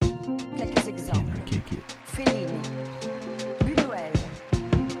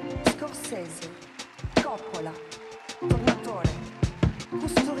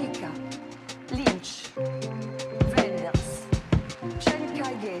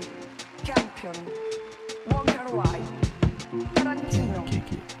Chaplin, Wong Kar-wai, Tarantino,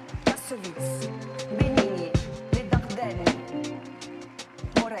 Kassovitz, Benigni, Les Dardennes,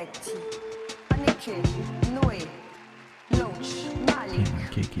 Moretti, Haneke, Noé, Loach, Malik,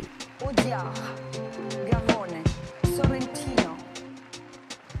 Audiard, Gavone, Sorrentino,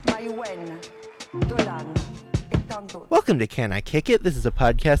 Maïwenn, Dolan, et tant d'autres. Welcome to Can I Kick It? This is a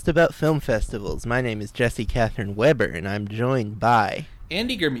podcast about film festivals. My name is Jesse Catherine Weber, and I'm joined by...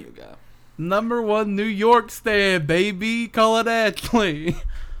 Andy Germuga. Number one New York stand, baby. Call it Ashley.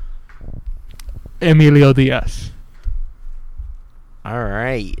 Emilio Diaz. All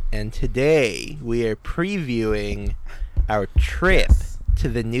right, and today we are previewing our trip to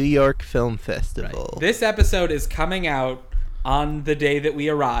the New York Film Festival. This episode is coming out on the day that we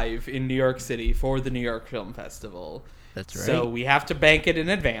arrive in New York City for the New York Film Festival. That's right. So we have to bank it in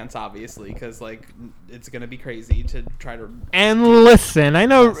advance, obviously, because it's going to be crazy to try to... And listen, I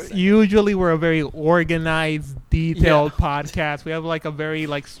know usually we're a very organized, detailed podcast. We have a very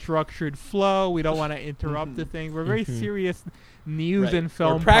structured flow. We don't want to interrupt the thing. We're very serious news and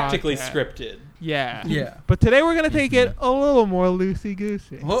film. We're practically podcast. scripted. Yeah. Yeah. But today we're going to take it a little more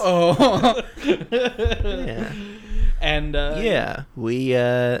loosey-goosey. Uh-oh. Yeah. And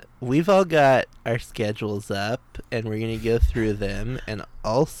we've all got our schedules up, and we're going to go through them. And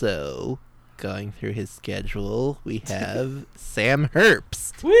also, going through his schedule, we have Sam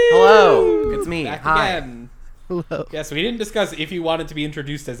Herbst. Woo! Hello, it's me. Back Hi. again. Hello. Yes, we didn't discuss if you wanted to be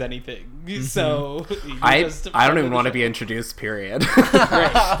introduced as anything. So I don't even want to be introduced, period. Great.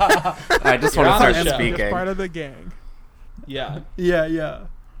 I just You're want to on start the show. You're speaking. part of the gang. Yeah. Yeah.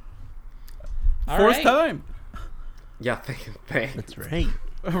 All Fourth right. time. Yeah, thanks. That's right.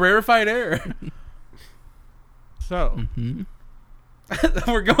 A rarefied air. So,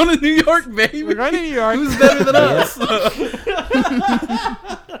 We're going to New York, baby. we're going to New York. Who's better than us?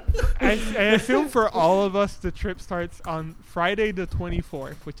 I assume for all of us, the trip starts on Friday the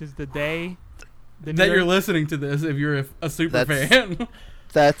 24th, which is the day... That you're listening to this if you're a super That's- fan.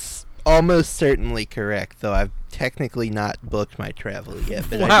 That's almost certainly correct, though I've technically not booked my travel yet.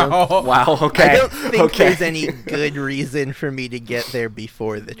 But Wow. Wow, okay. I don't think okay. there's any good reason for me to get there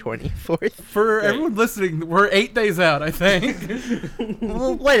before the 24th. For everyone listening, we're 8 days out, I think.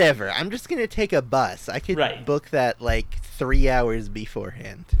 Well, whatever. I'm just going to take a bus. I could Right. book that 3 hours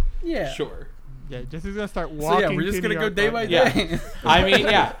beforehand. Yeah. Sure. Yeah, Jesse's going to start So walking yeah, we're just to going to New go York day on by that. day. I mean,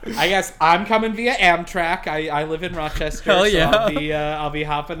 yeah. I guess I'm coming via Amtrak. I live in Rochester, Hell so yeah. I'll be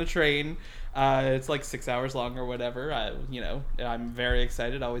hopping a train. It's 6 hours long or whatever. I'm very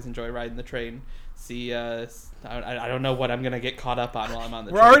excited. I always enjoy riding the train. See, I don't know what I'm gonna get caught up on while I'm on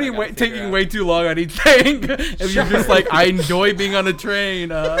the We're train. already I gotta figure taking out. way too long on each thing. If you're just I enjoy being on a train.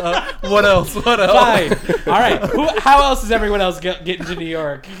 What else? What else? Fine. All right. How else is everyone else getting to New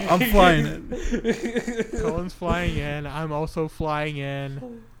York? I'm flying it. Colin's flying in. I'm also flying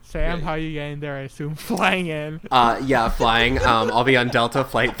in. Sam, Right. how you getting there? I assume flying in. Yeah, flying. I'll be on Delta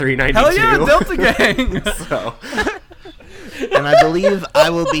Flight 392. Hell yeah, Delta Gang. So, And I believe I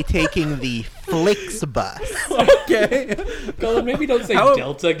will be taking the Flix bus. Okay. Colin, maybe don't say How-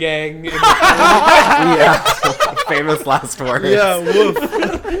 Delta Gang. yeah. Famous last words. Yeah, woof.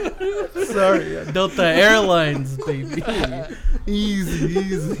 Sorry, Delta Airlines, baby.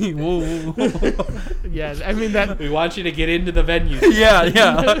 Easy. Whoa. Yeah, I mean that. We want you to get into the venue. Yeah.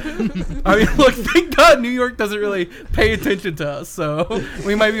 I mean, look, thank God New York doesn't really pay attention to us, so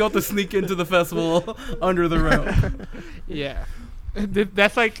we might be able to sneak into the festival under the rope. Yeah,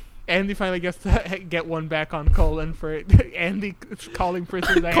 that's Andy finally gets to get one back on Colin for Andy calling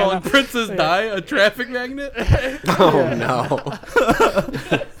Princess Diana. Calling Princess Di a traffic magnet? Oh,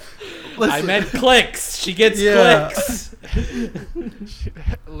 no. I meant clicks. She gets Yeah. clicks.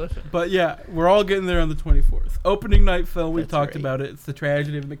 Listen, But yeah, we're all getting there on the 24th. Opening night film, we've That's talked right. about it. It's the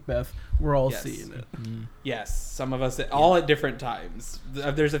tragedy of Macbeth. We're all Yes. seeing it. Yes, some of us all at different times.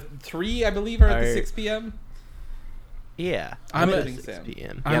 There's a 3, I believe, are at the Are- 6 p.m. Yeah. I'm at at- 6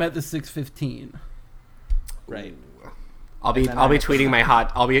 p.m. I'm Yep. at the 6:15. Right. I'll be And then I have to tweeting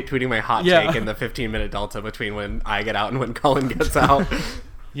my hot Yeah. take in the 15-minute Delta between when I get out and when Colin gets out.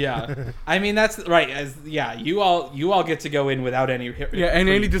 Yeah. I mean, that's right. You all get to go in without any. Yeah, and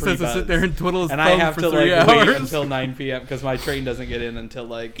Andy just has to buzz. sit there and twiddle his And thumb I have for to 3 wait hours. until 9 p.m. because my train doesn't get in until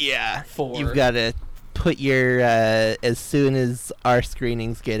Yeah. 4. You've got to put your, as soon as our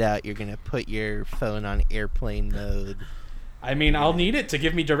screenings get out, you're going to put your phone on airplane mode. I mean, I'll need it to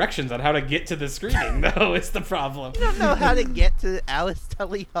give me directions on how to get to the screening, though. Is the problem. I don't know how to get to Alice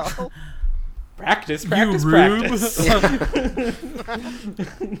Tully Hall. Practice.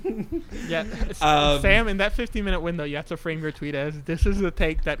 Yeah, Sam, in that 15-minute window, you have to frame your tweet as, "This is the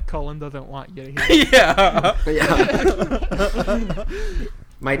take that Cullen doesn't want you to hear." Yeah. Yeah.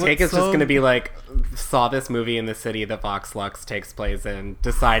 My take What's is just so- going to be like, saw this movie in the city that Vox Lux takes place in.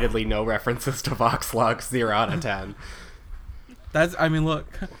 Decidedly no references to Vox Lux. 0 out of 10.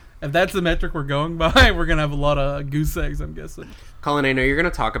 Look, if that's the metric we're going by, we're gonna have a lot of goose eggs, I'm guessing. Colin, I know you're going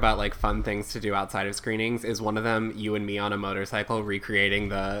to talk about like fun things to do outside of screenings. Is one of them you and me on a motorcycle recreating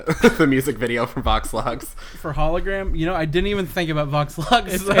the the music video from Vox Lux? For Hologram, I didn't even think about Vox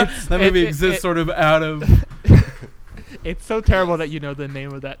Lux. It's- That movie it- exists it- sort of out of... It's so terrible that you know the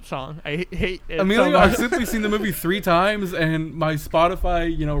name of that song. I hate it so Emilio, I've much. simply seen the movie 3 times, and my Spotify,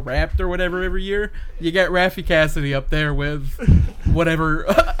 Wrapped or whatever every year, you get Raffi Cassidy up there with whatever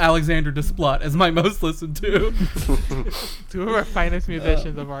Alexander Desplat as my most listened to. Two of our finest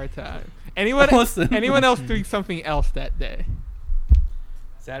musicians of our time. Anyone Listen. else doing something else that day?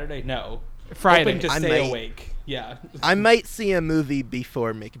 Saturday? No. Friday. Hoping to I stay might. awake. Yeah. I might see a movie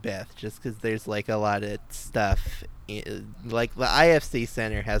before Macbeth, just because there's like a lot of stuff. Like the IFC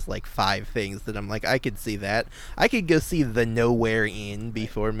Center has like 5 things that I'm like, I could see that. I could go see The Nowhere Inn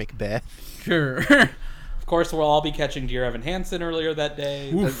before Macbeth. Sure. Of course, we'll all be catching Dear Evan Hansen earlier that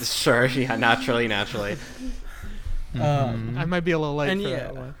day. Sure, yeah, naturally. I might be a little late And for yeah.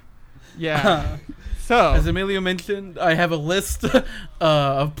 that one. Yeah. So. As Emilio mentioned, I have a list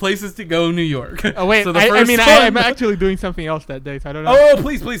of places to go in New York. Oh wait, So the I first mean, one- I'm actually doing something else that day, so I don't know. Oh,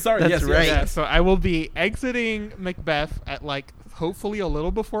 please, sorry. That's yes, right. Yeah, so I will be exiting Macbeth at like hopefully a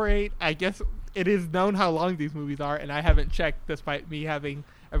little before 8. I guess it is known how long these movies are, and I haven't checked despite me having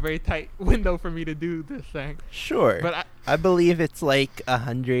a very tight window for me to do this thing. Sure. But I believe it's like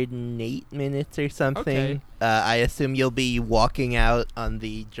 108 minutes or something. Okay. I assume you'll be walking out on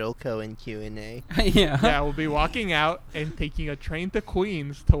the Joel Cohen Q&A. Yeah. yeah, I will be walking out and taking a train to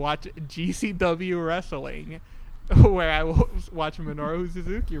Queens to watch GCW wrestling, where I will watch Minoru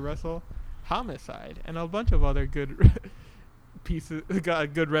Suzuki wrestle Homicide and a bunch of other good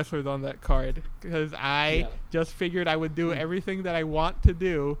good wrestlers on that card, because I just figured I would do everything that I want to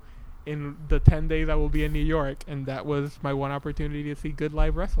do in the 10 days I will be in New York, and that was my one opportunity to see good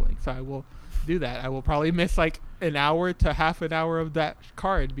live wrestling. So I will do that. I will probably miss like an hour to half an hour of that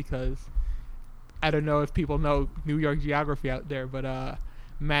card, because I don't know if people know New York geography out there, but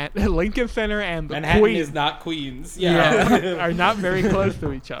Lincoln Center and the Manhattan Queens is not Queens. are not very close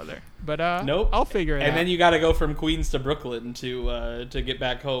to each other. But Nope. I'll figure it out. And then you got to go from Queens to Brooklyn to get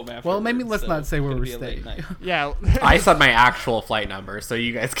back home after. Well, maybe let's not say where we're staying. yeah. I said my actual flight number, so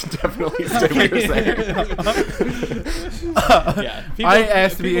you guys can definitely stay where you're saying. Yeah, I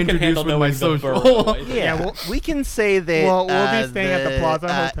asked to be people can introduced handle with my knowing the social. borough, I think. Yeah, well, we can say that. Well, we'll be staying at the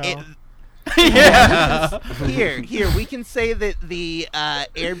Plaza Hotel. Yeah. Here, we can say that the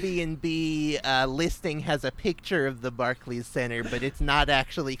Airbnb listing has a picture of the Barclays Center, but it's not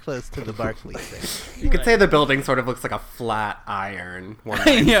actually close to the Barclays Center. You could say the building sort of looks like a flat iron. One might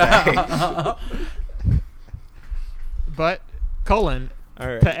say. Yeah. But Colin, All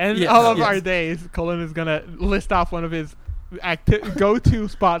right. to end Yes, all of yes. our days, Colin is gonna list off one of his go-to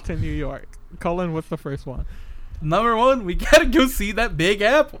spots in New York. Colin, what's the first one? Number 1, we gotta go see that Big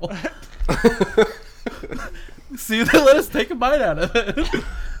Apple. See if they let us take a bite out of it.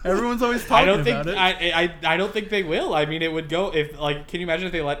 Everyone's always I talking don't think about it. I don't think they will. I mean, it would go if like. Can you imagine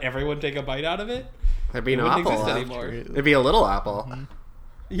if they let everyone take a bite out of it? There'd be It no wouldn't apple exist left. anymore. It'd be a little apple.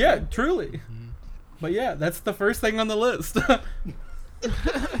 Yeah, truly. But yeah, that's the first thing on the list.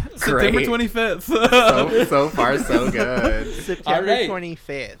 September Great. 25th. So far, so good. September Alright.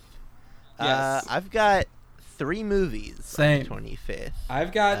 25th. Yes. I've got 3 movies Same. on the 25th.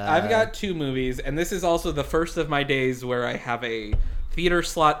 I've got 2 movies, and this is also the first of my days where I have a theater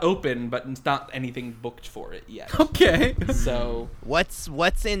slot open, but it's not anything booked for it yet. Okay. So What's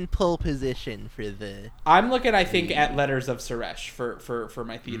in pole position for the... I'm looking, I think, at Letters of Suresh for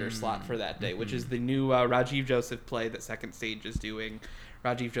my theater slot for that day, which is the new Rajiv Joseph play that Second Stage is doing.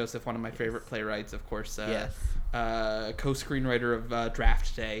 Rajiv Joseph, one of my favorite playwrights, of course. Yes. Co-screenwriter of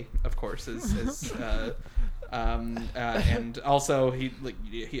Draft Day, of course, is and also he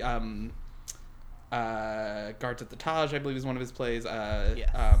Guards at the Taj, I believe, is one of his plays.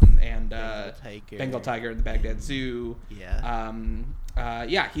 Yes. And Tiger. Bengal Tiger and the Baghdad Zoo. Yeah.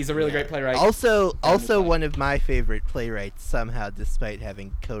 Yeah, he's a really great playwright. Also fun. one of my favorite playwrights, somehow, despite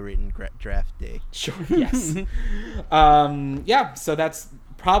having co-written Draft Day. Sure. Yes. Yeah. So that's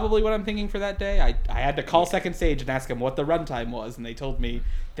probably what I'm thinking for that day. I had to call Second Stage and ask them what the runtime was, and they told me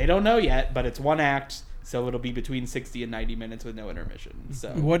they don't know yet, but it's 1 act, So it'll be between 60 and 90 minutes with no intermission. So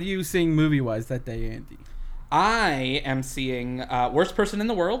What are you seeing movie-wise that day, Andy? I am seeing Worst Person in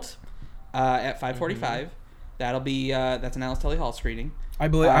the World at 5:45. That'll be that's an Alice Tully Hall screening. I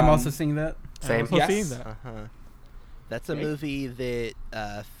believe I'm also seeing that. Same. Also Yes. seeing that. Uh-huh. That's a Great. movie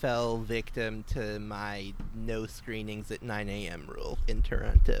that fell victim to my no screenings at 9 a.m. rule in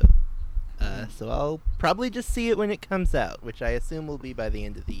Toronto. So I'll probably just see it when it comes out, which I assume will be by the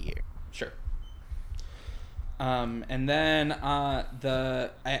end of the year. Sure. And then at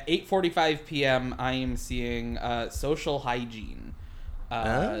 8:45 p.m. I am seeing Social Hygiene.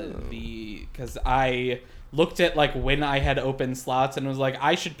 Because I looked at like when I had open slots and was like,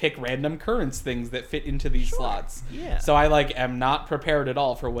 I should pick random Currents things that fit into these slots. Yeah. So I like am not prepared at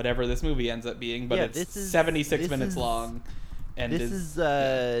all for whatever this movie ends up being, but Yeah, it's this is- 76 this minutes is- long. And This is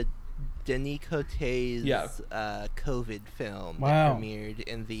Denis Cote's Yeah. COVID film Wow. that premiered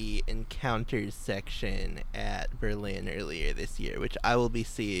in the Encounters section at Berlin earlier this year, which I will be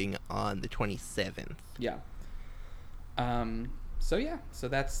seeing on the 27th. Yeah. So yeah, so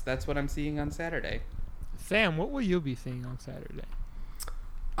that's what I'm seeing on Saturday. Sam, what will you be seeing on Saturday?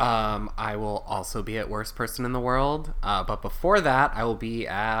 I will also be at Worst Person in the World, but before that, I will be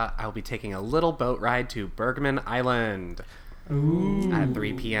taking a little boat ride to Bergman Island at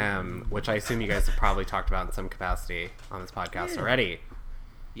 3 p.m., which I assume you guys have probably talked about in some capacity on this podcast already.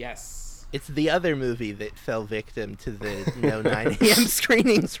 Yes. It's the other movie that fell victim to the no 9 a.m.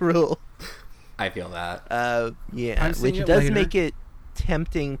 screenings rule. I feel that. Yeah, I'm seeing which it does later. make it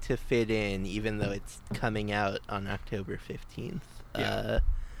tempting to fit in, even though it's coming out on October 15th. Yeah.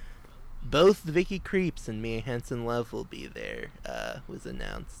 Both Vicky Creeps and Mia Hansen-Love will be there, was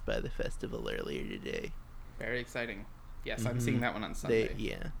announced by the festival earlier today. Very exciting. Yes, I'm seeing that one on Sunday.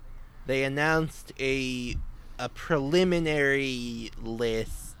 They announced a preliminary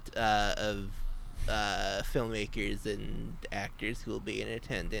list of filmmakers and actors who will be in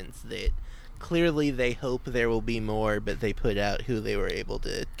attendance that clearly they hope there will be more, but they put out who they were able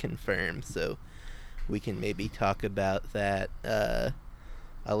to confirm, so we can maybe talk about that a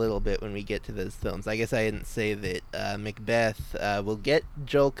little bit when we get to those films. I guess I didn't say that Macbeth will get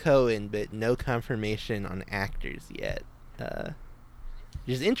Joel Cohen, but no confirmation on actors yet.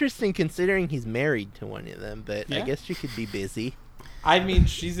 Which is interesting considering he's married to one of them, but I Yeah. guess she could be busy. I mean,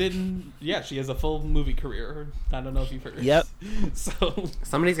 she has a full movie career. I don't know if you've heard. Yep. So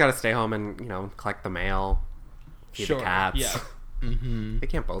Somebody's got to stay home and collect the mail, feed Sure, the cats. yeah. Mm-hmm. They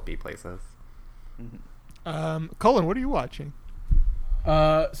can't both be places. Colin, what are you watching?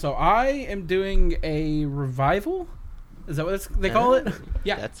 So I am doing a revival. Is that what they call it?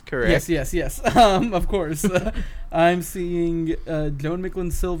 yeah, That's correct. Yes. Of course. I'm seeing Joan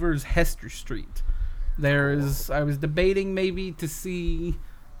Micklin Silver's Hester Street. I was debating maybe to see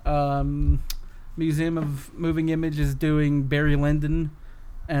Museum of Moving Images doing Barry Lyndon,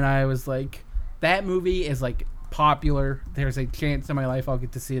 and I was like, that movie is like popular. There's a chance in my life I'll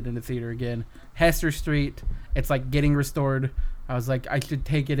get to see it in the theater again. Hester Street, it's like getting restored. I was like, I should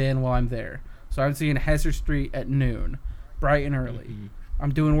take it in while I'm there. So I'm seeing Hester Street at noon, bright and early.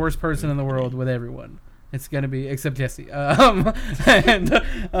 I'm doing Worst Person in the World with everyone. It's gonna be except Jesse. And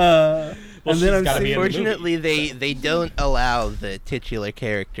she's then I'm gotta be seeing in the movie. Unfortunately, they don't allow the titular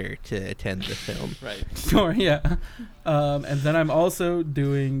character to attend the film. right. Sure, yeah. And then I'm also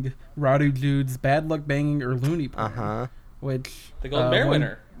doing Radu Jude's Bad Luck Banging or Looney Porn, Uh-huh. which The Golden Bear won-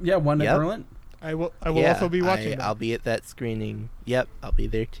 winner. Yeah, won at Yep. Berlin. I will also be watching that. I'll be at that screening. Yep, I'll be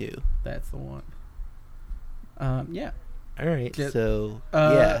there too. That's the one. Yeah. All right. Get- So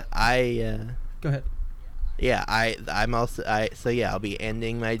uh, I'll Go ahead. be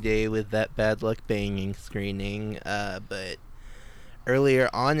ending my day with that Bad Luck Banging screening. But earlier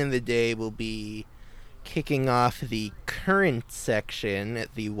on in the day, we'll be kicking off the current section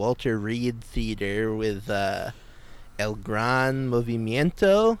at the Walter Reed Theater with El Gran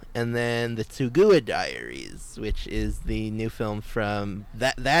Movimiento, and then the Tsugua Diaries, which is the new film from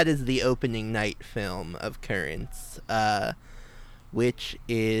that is the opening night film of Currents, which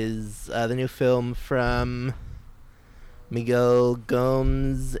is the new film from Miguel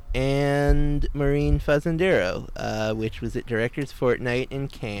Gomes and Maureen Fazendero, which was at Directors Fortnight in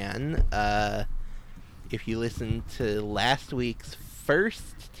Cannes. If you listened to last week's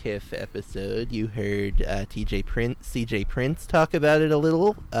first TIFF episode, you heard CJ Prince talk about it a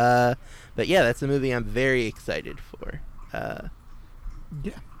little. But yeah, that's a movie I'm very excited for.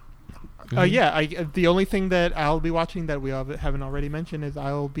 The only thing that I'll be watching that we haven't already mentioned is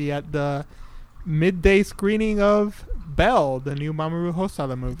I'll be at the midday screening of Belle, the new Mamoru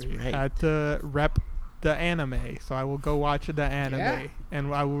Hosoda movie. right. I had to rep the anime, so I will go watch the anime Yeah.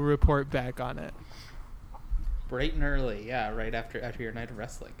 and I will report back on it. bright and early. Yeah, right after your night of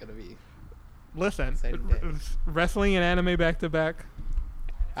wrestling. Gonna be. Listen, Exciting day. wrestling and anime back to back.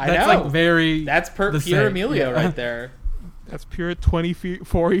 I That's know. like very. That's the pure same, Emilio yeah. right there. That's pure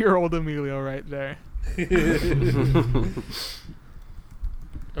 24-year-old Emilio right there.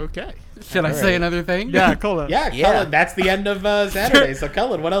 Okay. Should I All say right. another thing? Yeah, Colin. Yeah, Yeah. Cullen, that's the end of Saturday. So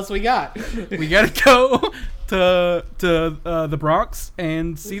Cullen, what else we got? We gotta go to the Bronx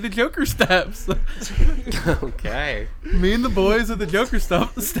and see the Joker steps. Okay. Me and the boys at the Joker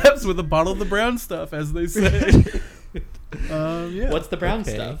steps with a bottle of the brown stuff, as they say. Yeah. What's the brown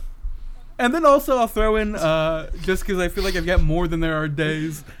Okay. stuff? And then also I'll throw in, just because I feel like I've got more than there are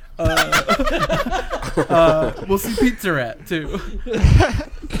days, we'll see Pizza Rat, too.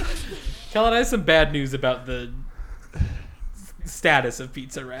 Cullen, I have some bad news about the status of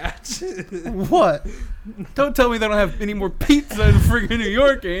Pizza Rat. What? Don't tell me they don't have any more pizza in friggin' New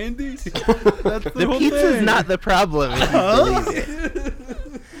York, Andy. That's the The whole pizza's thing. not the problem, if you believe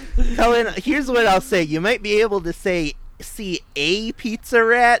it. Cullen, here's what I'll say. You might be able to see a Pizza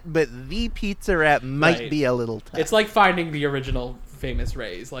Rat, but the Pizza Rat might Right. be a little tough. It's like finding the original famous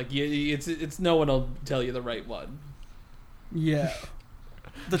Rays. Like it's no one will tell you the right one. Yeah.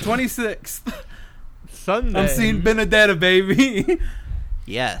 The 26th. Sunday. I'm seeing Benedetta, baby.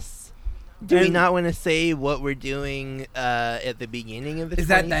 Yes. Do we And- not want to say what we're doing at the beginning of the Is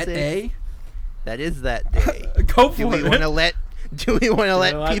that 26th? day? That is that day. Go Do for we it. want to let let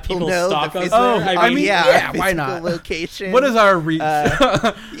let people people know stalk the us physical, there? I mean, yeah, our why physical not? location? What is our reach?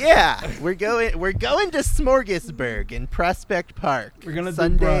 Yeah, we're going to Smorgasburg in Prospect Park. We're gonna do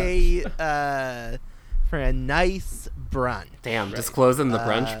Sunday for a nice brunch. Damn, disclosing the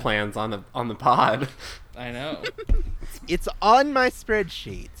brunch plans on the pod. I know. It's on my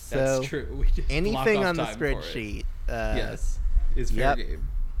spreadsheet. So That's true. We just block anything off on the time for it. spreadsheet. Yes, is fair yep. game.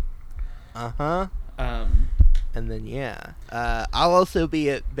 Uh-huh. And then I'll also be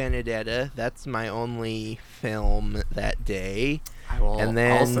at Benedetta. That's my only film that day. I will And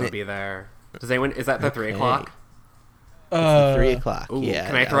then- also be there. Does anyone? Is that the 3 Okay. o'clock? 3:00. Ooh, Yeah.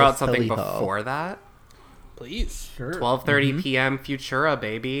 can I throw out Alice something Tully Hall. before that? Please. Sure. 12:30 p.m. Futura,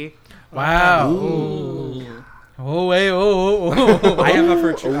 baby. Wow. Ooh. Oh, wait. Oh. I have a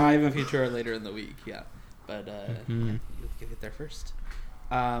Futura later in the week. Yeah, but you get there first.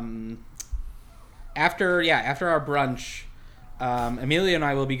 After our brunch, Amelia and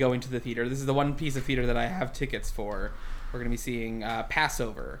I will be going to the theater. This is the one piece of theater that I have tickets for. We're going to be seeing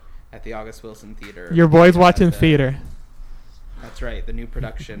Passover at the August Wilson Theater. Your boy's watching theater. That's right, the new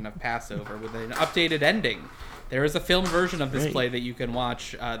production of Passover with an updated ending. There is a film version of this Great. play that you can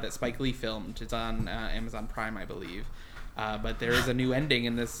watch that Spike Lee filmed. It's on Amazon Prime, I believe. But there is a new ending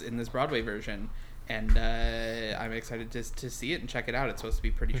in this Broadway version, and I'm excited to see it and check it out. It's supposed to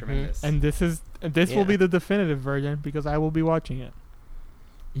be pretty tremendous. And this will Yeah. be the definitive version because I will be watching it.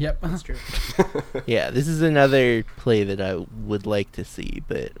 Yep. That's true. Yeah, this is another play that I would like to see,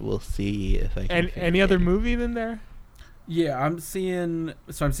 but we'll see if I can. And fit any it other in. movie in there? Yeah, I'm seeing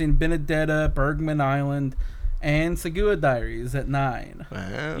Benedetta, Bergman Island, and Segura Diaries at 9.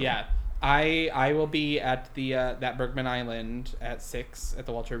 Wow. Yeah, I will be at the that Bergman Island at 6 at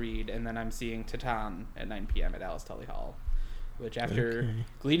the Walter Reed, and then I'm seeing Titan at 9 p.m. at Alice Tully Hall. Which, after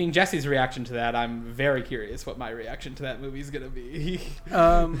gleaning Jesse's reaction to that, I'm very curious what my reaction to that movie is gonna be.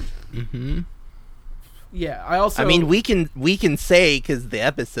 Yeah, I also. I mean, we can say because the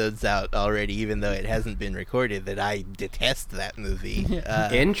episode's out already, even though it hasn't been recorded, that I detest that movie.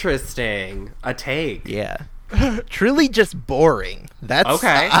 Interesting. A take. Yeah, truly just boring. That's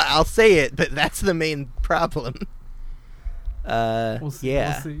Okay. I'll say it, but that's the main problem. We'll see.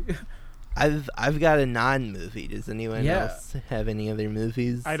 Yeah, We'll see. I've got a non-movie. Does anyone Yeah. else have any other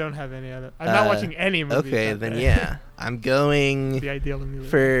movies? I don't have any other. I'm not watching any movies. Okay, that then day. yeah, I'm going. The ideal movie.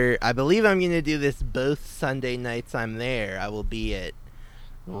 For I believe I'm gonna do this both Sunday nights I'm there. I will be at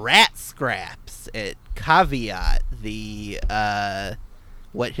Rat Scraps at Caveat, the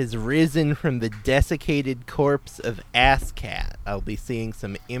what has risen from the desiccated corpse of Asscat. I'll be seeing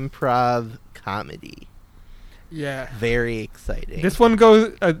some improv comedy. Yeah. Very exciting. This one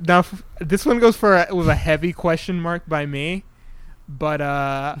goes this one goes for with a heavy question mark by me, but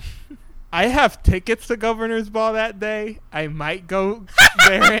I have tickets to Governor's Ball that day. I might go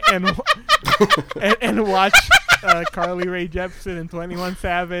there and watch Carly Rae Jepsen and 21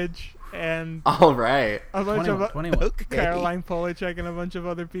 Savage and All right. a bunch 21. of 21. Okay. Caroline Polachek and a bunch of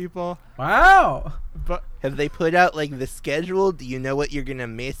other people. Wow. But Have they put out like the schedule? Do you know what you're gonna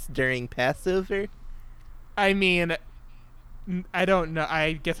miss during Passover? I mean, I don't know.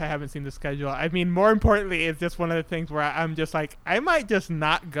 I guess I haven't seen the schedule. I mean, more importantly, it's just one of the things where I'm just like, I might just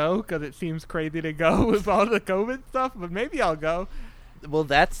not go because it seems crazy to go with all the COVID stuff, but maybe I'll go. Well,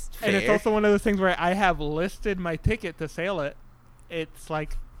 that's fair. And it's also one of those things where I have listed my ticket to sale it. It's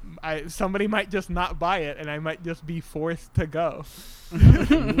like somebody might just not buy it, and I might just be forced to go.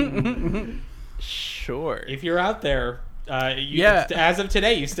 Sure. If you're out there, as of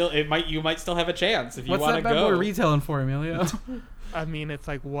today, you might still have a chance if you want to What's that bad go. boy retailing for, Emilio? I mean, it's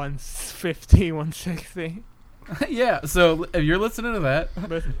like 150, 160. Yeah, so if you're listening to that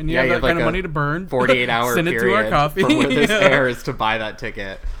But and you Yeah, have you that have kind like of a money to burn, 48-hour send it period to our coffee. from when this Yeah. airs to buy that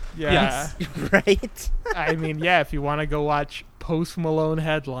ticket. yeah. Right? I mean, yeah, if you want to go watch Post Malone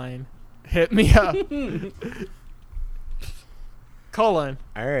headline, hit me up. Colin,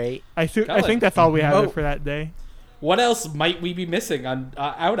 All right. I Colin. think that's all we have Oh. for that day. What else might we be missing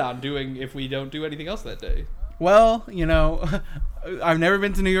out on doing if we don't do anything else that day? Well, I've never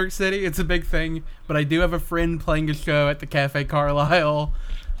been to New York City. It's a big thing, but I do have a friend playing a show at the Cafe Carlisle,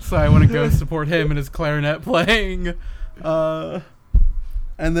 so I want to go support him and his clarinet playing. And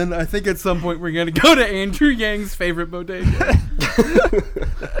then I think at some point we're going to go to Andrew Yang's favorite bodega,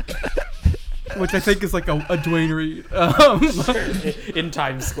 which I think is like a Dwayne Reed. In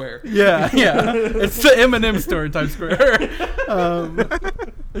Times Square. Yeah. It's the M&M store in Times Square.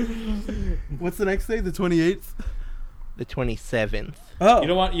 What's the next day? The 28th? The 27th. Oh. You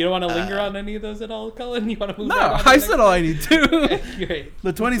don't want to linger on any of those at all, Cullen? You want to move? No, right on to I the said next all I day? need to. Great.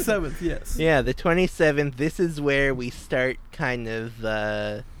 The 27th, yes. Yeah, the 27th. This is where we start kind of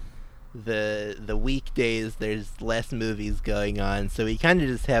the weekdays. There's less movies going on, so we kind of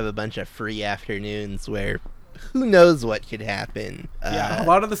just have a bunch of free afternoons where who knows what could happen. A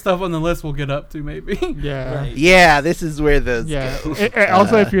lot of the stuff on the list we'll get up to, maybe. Yeah. Right. Yeah, this is where those Yeah. go.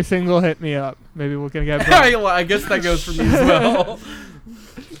 Also, if you're single, hit me up. Maybe we can get. I guess that goes for me as well.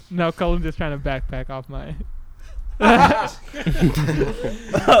 No, Colin's just trying to backpack off my. There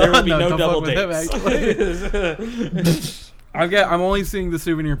will be no don't double fuck with him, dates. I'm only seeing the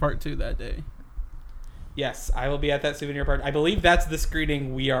Souvenir Part 2 that day. Yes, I will be at that souvenir part. I believe that's the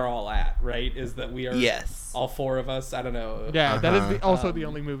screening we are all at, right? Is that we are Yes. all four of us? I don't know. Yeah, that is also the Um,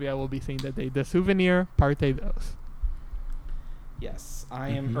 only movie I will be seeing that day. The Souvenir Parte Dos. Yes, I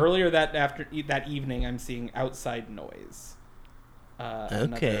am. Earlier that evening, I'm seeing Outside Noise.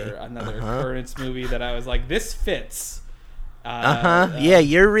 Okay. Another Currents movie that I was like, this fits. Yeah,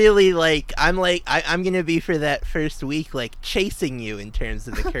 you're really like I'm gonna be for that first week like chasing you in terms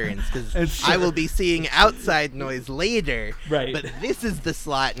of the currents because I will be seeing Outside Noise later. Right. But this is the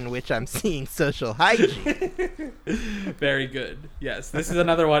slot in which I'm seeing Social Hygiene. Very good. Yes, this is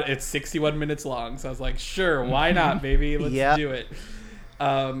another one. It's 61 minutes long, so I was like, sure, why not, baby? Let's Yep. do it.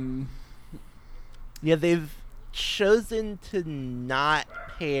 Yeah, they've chosen to not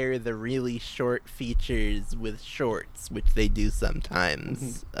pair the really short features with shorts, which they do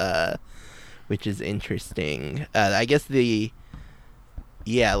sometimes, which is interesting. I guess like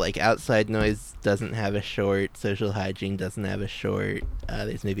Outside Noise doesn't have a short, Social Hygiene doesn't have a short.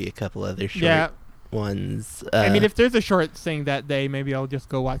 There's maybe a couple other short ones. I mean, if there's a short thing that day, maybe I'll just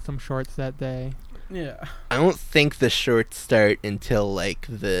go watch some shorts that day. Yeah. I don't think the shorts start until like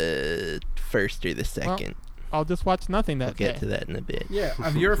the first or the second. I'll just watch nothing that We'll get day. to that in a bit. Yeah.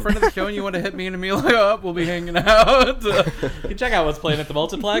 If you're a friend of the show and you want to hit me and Emilio up, we'll be hanging out. You can check out what's playing at the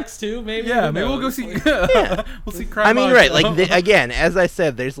multiplex too. Maybe. Yeah, Who maybe we'll go knows? see. Yeah. We'll see Crime. I mean, Monster. right, like, again, as I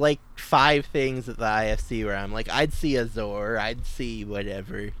said, there's, like, 5 things at the IFC where I'm like, I'd see Azor, I'd see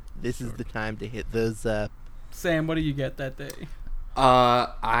whatever. This is the time to hit those up. Sam, what do you get that day?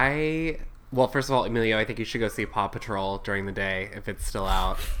 Well, first of all, Emilio, I think you should go see Paw Patrol during the day if it's still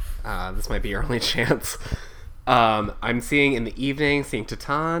out. This might be your only chance. I'm seeing in the evening, seeing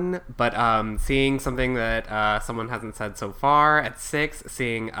Titan, but seeing something that someone hasn't said so far at 6,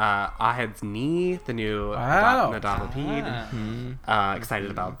 seeing Ahed's Knee, the new Wow. Nadav Lapid. Excited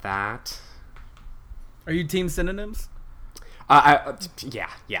about that. Are you team synonyms? Yeah.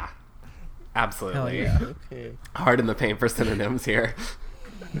 Absolutely. Hell yeah. Okay. Hard in the paint for synonyms here.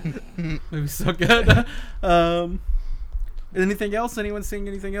 Maybe so good. Anything else? Anyone seeing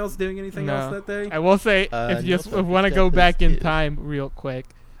anything else? Doing anything else that day? I will say, if you no, want to that go was back in good. time real quick,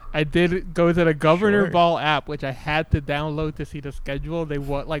 I did go to the Governor Sure. Ball app, which I had to download to see the schedule. They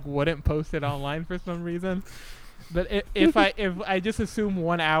wouldn't post it online for some reason. But if I just assume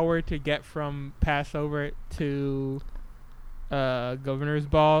 1 hour to get from Passover to Governor's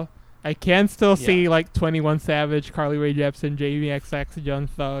Ball, I can still see like 21 Savage, Carly Rae Jepsen, JVXX, Young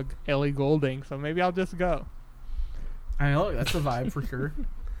Thug, Ellie Goulding. So maybe I'll just go. I know that's a vibe for sure.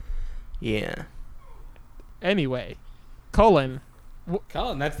 Yeah. Anyway, Colin.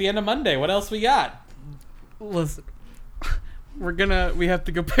 Colin, that's the end of Monday. What else we got? Listen, we have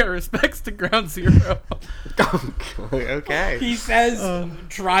to go pay our respects to Ground Zero. Okay. He says,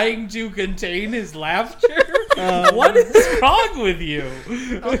 trying to contain his laughter. What is wrong with you?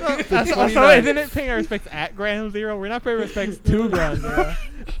 Also, isn't paying our respects at Ground Zero? We're not paying respects to Ground Zero.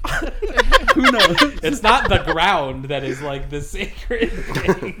 Who knows? It's not the ground that is like the sacred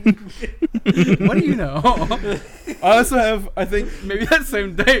thing. What do you know? I also have, I think, maybe that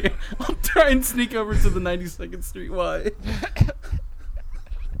same day, I'll try and sneak over to the 92nd Street Y.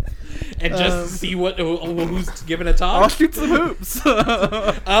 And just see who's giving a I'll talk. shoot some hoops.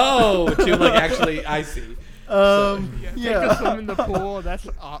 Oh, to like actually, I see. Take a swim in the pool. That's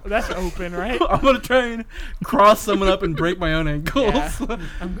open, right? I'm gonna try and cross someone up and break my own ankles. Yeah.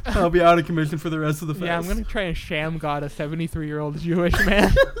 I'll be out of commission for the rest of the fest. Yeah, I'm gonna try and sham God a 73-year-old Jewish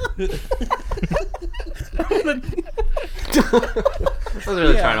man. I was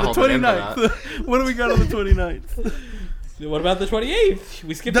really trying to the hold it in for that. 29th. What do we got on the 29th? What about the 28th?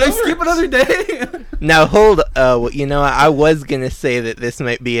 We skipped Did I over skip it. another day? Now hold. You know, I was gonna say that this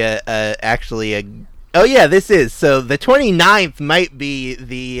might be actually a. Oh yeah, this is. So the 29th might be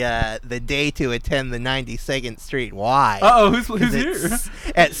the day to attend the 92nd Street Y. Uh-oh, who's here?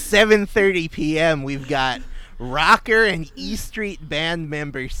 At 7:30 p.m. we've got rocker and E Street band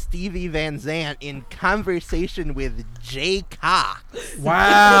member Stevie Van Zandt in conversation with Jay Cox.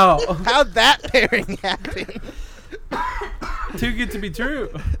 Wow. How'd that pairing happen? Too good to be true.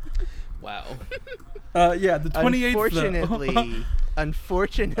 Wow. Yeah, the 28th.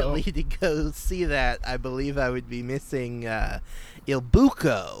 Unfortunately, to go see that, I believe I would be missing Il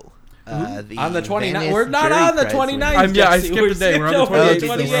Buco. On the 29th. Venice We're not Jury on the Prize 29th. winner. I Jesse. skipped a day. We're on the skipped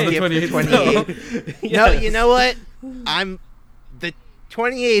over 28th. We're on the 28th. No, you know what? The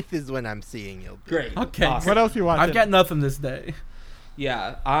 28th is when I'm seeing Il Buco. Great. Okay. Awesome. What else you watching? I've got nothing this day.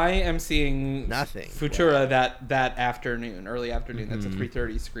 Yeah, I am seeing Nothing. Futura that afternoon, early afternoon. That's a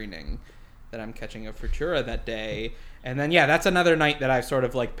 3:30 screening that I'm catching of Futura that day. And then yeah, that's another night that I've sort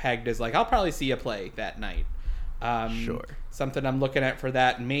of like pegged as like I'll probably see a play that night. Sure. Something I'm looking at for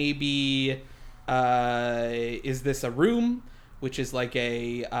that maybe is This a Room, which is like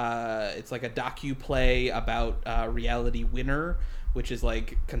it's like a docu-play about Reality Winner, which is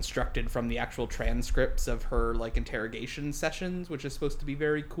like constructed from the actual transcripts of her like interrogation sessions, which is supposed to be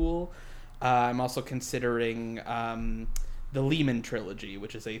very cool. I'm also considering the Lehman Trilogy,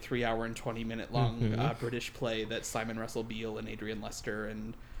 which is a 3-hour and 20-minute long British play that Simon Russell Beale and Adrian Lester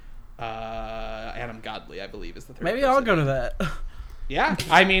and Adam Godley, I believe, is the third. Maybe person. I'll go to that. Yeah,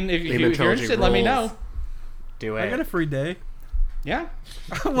 I mean, if you're Trilogy interested, let me rules. know. Do I got a it. free day. Yeah,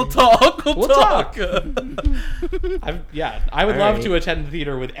 We'll talk. We'll talk. I would All love right. to attend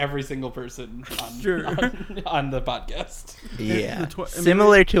theater with every single person on the podcast. Yeah. The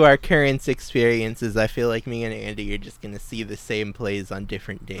Similar to our current experiences, I feel like me and Andy are just going to see the same plays on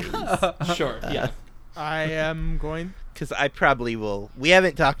different days. Sure, yeah. I am going. Because I probably will. We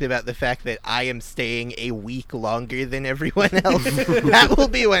haven't talked about the fact that I am staying a week longer than everyone else. That will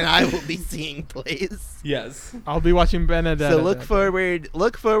be when I will be seeing plays. Yes. I'll be watching Benedetta. So look that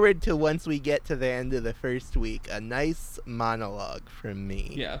day. forward to once we get to the end of the first week, a nice monologue from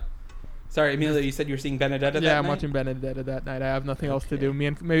me. Yeah. Sorry, Amelia, you said you were seeing Benedetta that Yeah, I'm night? watching Benedetta that night. I have nothing else to do.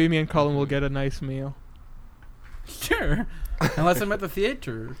 Maybe me and Colin will get a nice meal. Sure. Unless I'm at the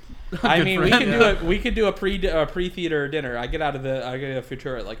theater. I Good mean, friend. we could do a pre-theater dinner. I get out of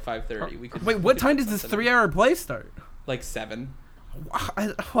Futura at like 5:30. We could. Wait, what time does this 3-hour play start? Like 7.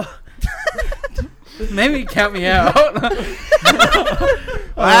 Maybe count me out.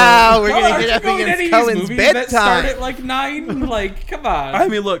 Wow, we're going Aren't to you get up going to against any of these Cullen's movies that start bedtime. at like 9? Like, come on. I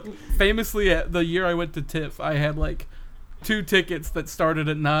mean, look, famously, the year I went to TIFF, I had like 2 tickets that started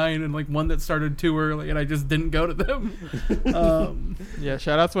at 9 and like one that started too early, and I just didn't go to them. Yeah,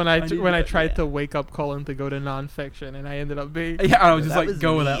 shout outs when I I need when I that, tried yeah. to wake up Colin to go to nonfiction, and I ended up being Yeah, I was just That like, was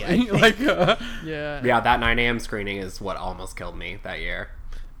go me, without I me. think. Like, yeah that 9 a.m. screening is what almost killed me that year.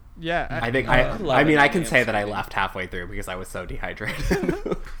 yeah. I think I love I mean, it I when can they say have that I screening. left halfway through because I was so dehydrated.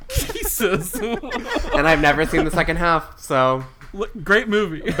 Jesus. And I've never seen the second half, so Look, great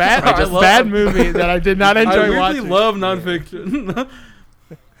movie. bad I just- bad movie that I did not I enjoy weirdly watching. love nonfiction.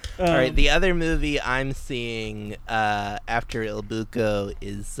 All right, the other movie I'm seeing after Il Buco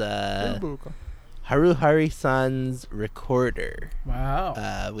is Haru Hari-san's Recorder,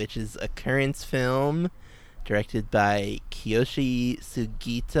 Wow. which is a Currents film directed by Kiyoshi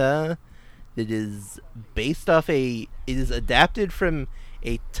Sugita. That is based off it is adapted from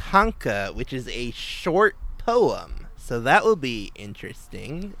a tanka, which is a short poem. So that will be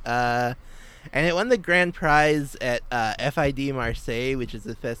interesting. And it won the grand prize at FID Marseille, which is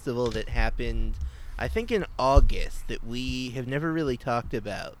a festival that happened, I think, in August, that we have never really talked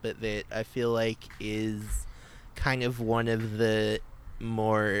about, but that I feel like is kind of one of the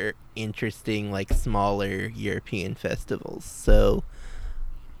more interesting, like, smaller European festivals. So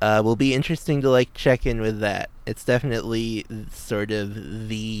will be interesting to, like, check in with that. It's definitely sort of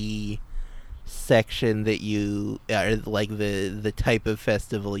the section that you are like the type of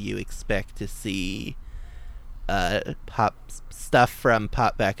festival you expect to see pop stuff from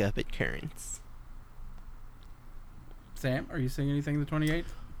pop back up at Currents. Sam, are you seeing anything the 28th?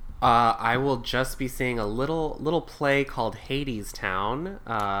 I will just be seeing a little play called Hades Town.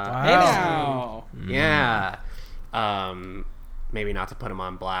 Wow. Hey now. Yeah. Maybe not to put him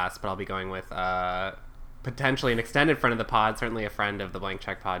on blast, but I'll be going with potentially an extended friend of the pod, certainly a friend of the Blank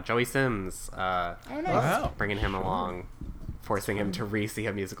Check pod, Joey Sims. Oh, nice. Wow. Bringing him along, forcing him to re-see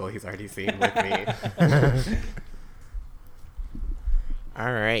a musical he's already seen with me.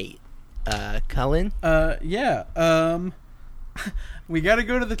 All right. Cullen? Yeah. We gotta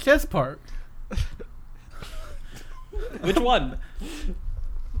go to the chess park. Which one?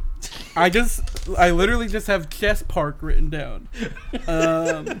 I literally just have chess park written down.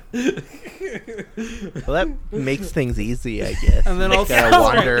 Well, that makes things easy, I guess. And then You also- gotta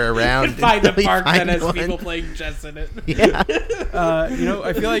wander around Find a until we park that find has one. people playing chess in it. Yeah.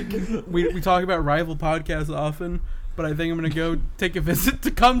 I feel like we talk about rival podcasts often, but I think I'm gonna go take a visit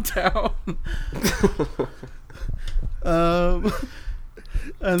to Cumtown.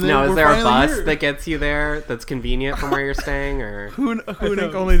 And then Now, is we're there a finally bus here. that gets you there that's convenient from where you're staying, or? Who I think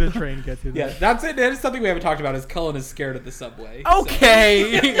knows? only the train gets you there. Yeah, that's it. That is something we haven't talked about. Is Cullen is scared of the subway.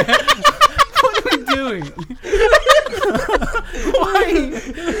 Okay. What are we doing?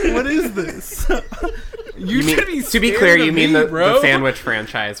 Why? What is this? You mean, should be to be scared clear, of you mean me, the bro. sandwich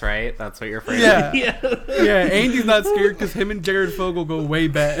franchise, right? That's what you're afraid of? Yeah. Yeah. Yeah, Andy's not scared because him and Jared Fogle go way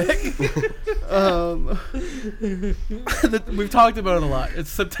back. We've talked about it a lot. It's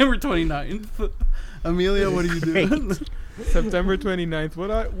September 29th. Amelia, what are you doing? September 29th.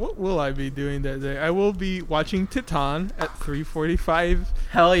 What will I be doing that day? I will be watching Titan at 3:45,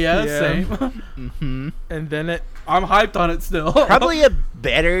 Hell yeah, Yeah. same. Mm-hmm. and then I'm hyped on it still. Probably a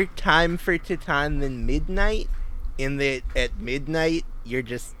better time for Titan than midnight, in that at midnight you're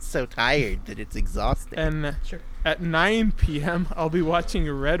just so tired that it's exhausting. Sure. at 9 p.m. I'll be watching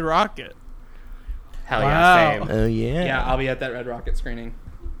Red Rocket. Hell Wow. yeah, same. Oh yeah. Yeah, I'll be at that Red Rocket screening.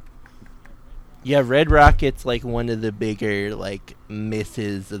 Yeah, Red Rocket's like one of the bigger like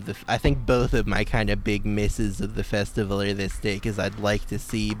misses of the. I think both of my kind of big misses of the festival are this day, because I'd like to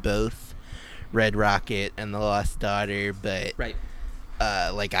see both Red Rocket and The Lost Daughter, but Right.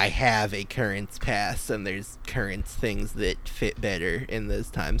 like I have a Currents pass, and there's Currents things that fit better in those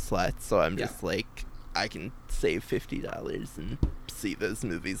time slots, so I'm Yeah. just like, I can save $50 and see those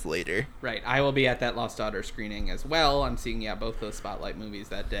movies later. Right. I will be at that Lost Daughter screening as well. I'm seeing both those Spotlight movies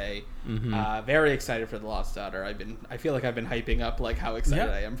that day. Mhm. Very excited for the Lost Daughter. I feel like I've been hyping up like how excited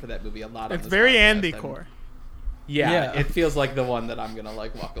Yeah. I am for that movie a lot. On It's this very podcast. Andy I'm- core. Yeah, Yeah. it feels like the one that I'm gonna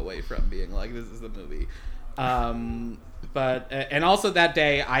like walk away from being like, this is the movie. But and also that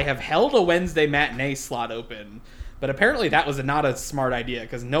day I have held a Wednesday matinee slot open, but apparently that was not a smart idea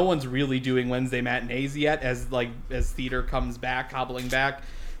because no one's really doing Wednesday matinees yet as theater comes back, hobbling back.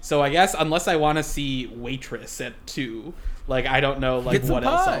 So I guess unless I want to see Waitress at 2, like I don't know like Get some what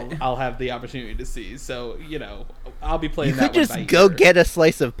else pie. I'll have the opportunity to see. So I'll be playing You that could one just by go ear. get a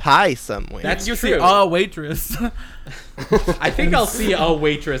slice of pie somewhere. That's You true. see a waitress I think I'll see a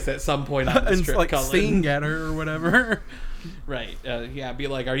Waitress at some point on this and trip. like Cullen. sing at her or whatever. Right. Yeah, be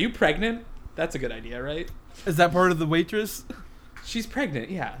like, are you pregnant? That's a good idea, right? Is that part of the waitress? She's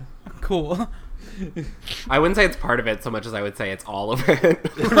pregnant, yeah. Cool. I wouldn't say it's part of it so much as I would say it's all of it.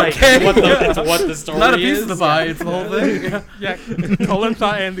 Right. Okay. It's what the story Not a is. piece of the pie, it's the whole thing. Yeah, Colin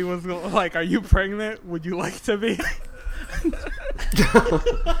thought Andy was like, "Are you pregnant? Would you like to be?"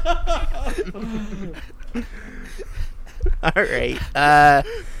 All right.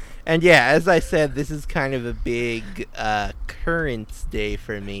 And yeah, as I said, this is kind of a big Currents day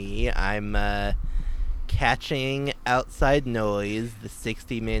for me. I'm catching Outside Noise, the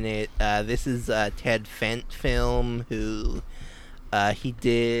 60-minute. This is a Ted Fent film who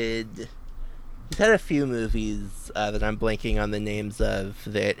he's had a few movies that I'm blanking on the names of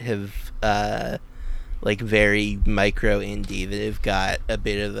that have like very micro indie, that have got a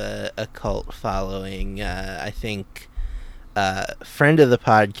bit of a cult following. I think friend of the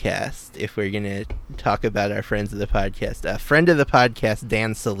podcast, if we're gonna talk about our friends of the podcast, friend of the podcast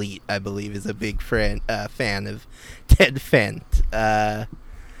Dan Salit, I believe, is a big fan of Ted Fent,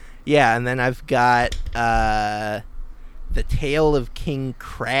 Yeah, and then I've got The Tale of King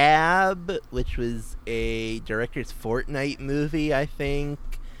Crab, which was a director's Fortnite movie, I think.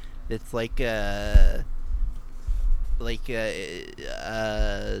 It's like a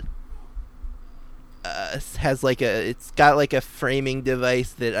has like a, it's got like a framing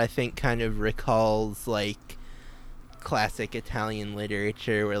device that I think kind of recalls like classic Italian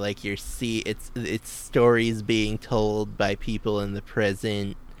literature, where like it's stories being told by people in the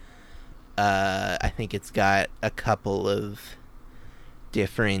present. I think it's got a couple of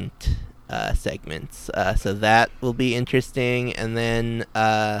different segments, so that will be interesting. And then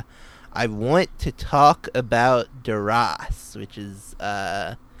I want to talk about Duras, which is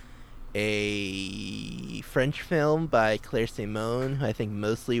a French film by Claire Simon, who I think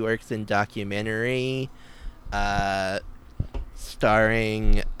mostly works in documentary,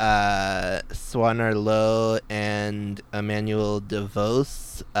 starring Swan Arlo and Emmanuel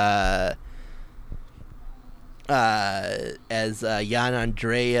DeVos as Jan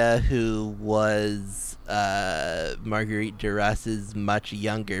Andrea, who was Marguerite Duras's much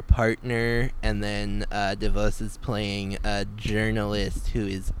younger partner, and then DeVos is playing a journalist who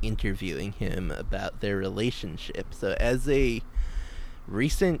is interviewing him about their relationship. So as a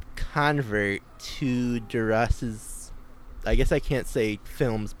recent convert to Duras's, I guess I can't say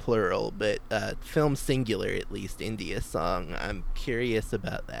films plural, but film singular at least, India song, I'm curious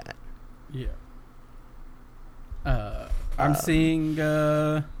about that. Yeah. I'm seeing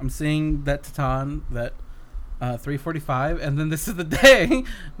that Titan, that 3:45, and then this is the day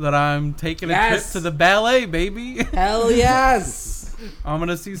that I'm taking a trip to the ballet, baby. Hell yes! I'm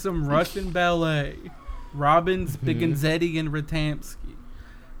gonna see some Russian ballet. Robbins, Bigonzetti, and Ratamsky.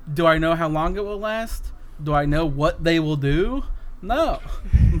 Do I know how long it will last? Do I know what they will do? No,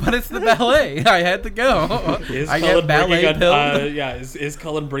 but it's the ballet. I had to go. I get ballet pills. Is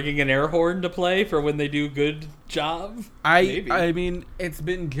Cullen bringing an air horn to play for when they do good job? I mean, it's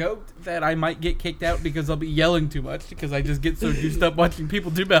been joked that I might get kicked out because I'll be yelling too much because I just get so juiced up watching people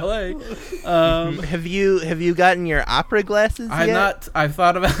do ballet. Have you gotten your opera glasses yet? Not. I've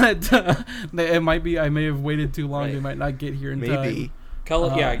thought about it. It might be. I may have waited too long. Right. They might not get here in time.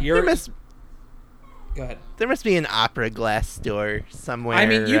 Cullen, you're. Go ahead. There must be an opera glass store somewhere. I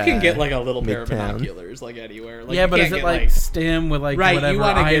mean, you can get like a little pair of Midtown. binoculars, like anywhere. Like, Yeah, but you is can't it get, like stem with like right? whatever You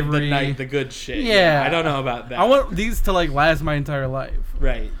want to get ivory? the good shit. Yeah. I don't know about that. I want these to like last my entire life.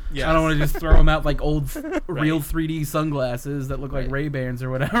 Right. Yeah. I don't want to just throw them out like old, real 3D sunglasses that look like Ray-Bans or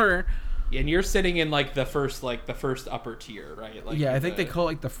whatever. And you're sitting in like the first upper tier, right? Like Yeah, I think they call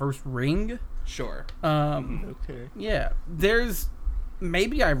it like the first ring. Sure. Okay. Yeah, there's.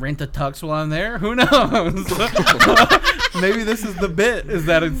 Maybe I rent a tux while I'm there. Who knows? Maybe this is the bit, is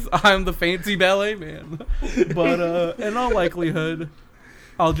that I'm the fancy ballet man. But in all likelihood,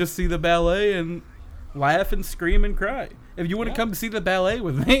 I'll just see the ballet and laugh and scream and cry. If you want to come see the ballet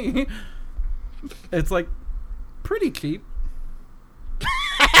with me, it's like pretty cheap.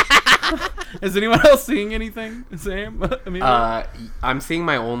 Is anyone else seeing anything, Sam? I'm seeing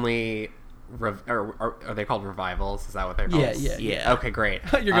my only... are they called revivals? Is that what they're called? Yeah. Okay, great.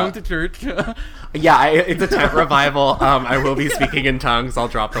 You're going to church. Yeah, it's a tent revival. I will be speaking in tongues. I'll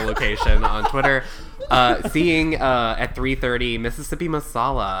drop the location on Twitter. Seeing at 3:30 Mississippi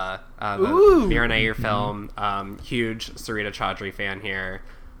Masala, the Mira Nair film. Huge Sarita Chaudhry fan here,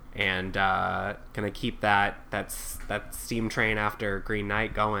 and gonna keep that steam train after Green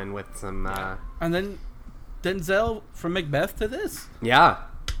Knight going with some. And then Denzel from Macbeth to this.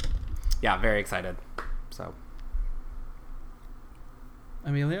 Yeah, very excited. So,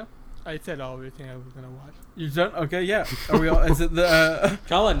 Emilio? I said everything I was gonna watch. You done? Okay, yeah. Are we all? Is it the?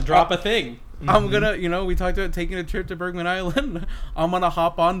 Cullen, drop a thing. I'm gonna. We talked about taking a trip to Bergman Island. I'm gonna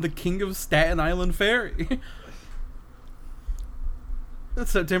hop on the King of Staten Island ferry.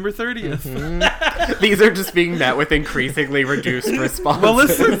 It's September 30th. these are just being met with increasingly reduced responses. Well,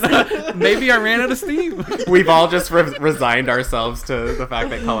 listen. Maybe I ran out of steam. We've all just resigned ourselves to the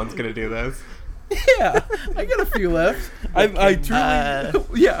fact that Cullen's gonna do this. Yeah, I got a few left. I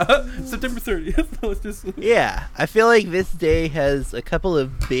truly. Yeah, September 30th. Let's just. Yeah, I feel like this day has a couple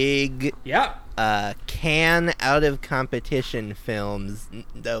of big Cannes out of competition films.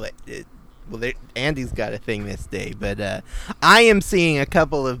 Though Andy's got a thing this day, but I am seeing a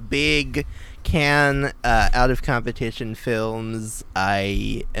couple of big Cannes out of competition films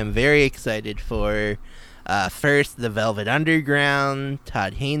I am very excited for. First, The Velvet Underground,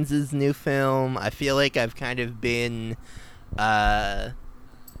 Todd Haynes' new film. I feel like I've kind of been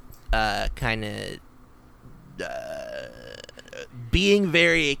being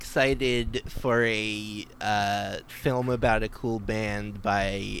very excited for a film about a cool band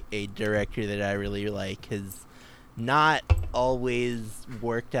by a director that I really like has not always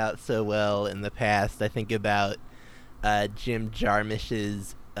worked out so well in the past. I think about Jim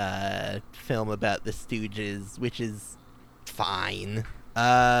Jarmusch's film about the Stooges, which is fine.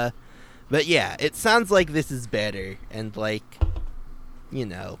 But yeah, it sounds like this is better, and like, you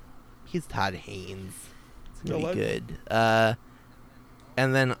know, he's Todd Haynes. It's really good.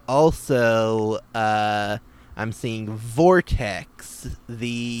 And then also, I'm seeing Vortex,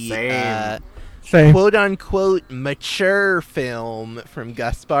 the Same. quote-unquote mature film from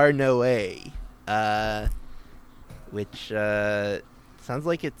Gaspar Noé, which sounds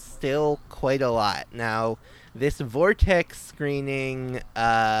like it's still quite a lot. Now, this Vortex screening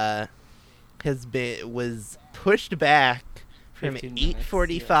was pushed back from 15 minutes,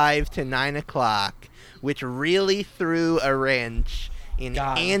 8:45 to 9 o'clock, which really threw a wrench in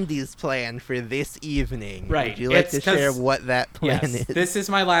God. Andy's plan for this evening. Right. Would you like It's to share 'cause- what that plan Yes, is? this is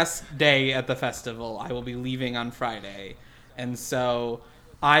my last day at the festival. I will be leaving on Friday. And so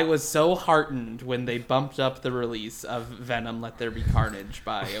I was so heartened when they bumped up the release of Venom Let There Be Carnage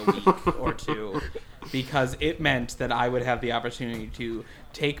by a week or two, because it meant that I would have the opportunity to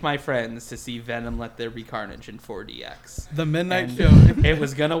take my friends to see Venom Let There Be Carnage in 4DX. The midnight And showing. It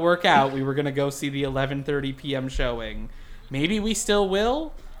was going to work out. We were going to go see the 11:30 p.m. showing. Maybe we still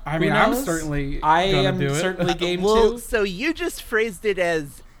will. I Who mean, I'm knows? certainly I gonna am do it. certainly game Well, too. so you just phrased it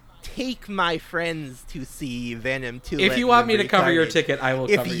as take my friends to see Venom 2. If Let you want There me to Be cover your Carnage. ticket, I will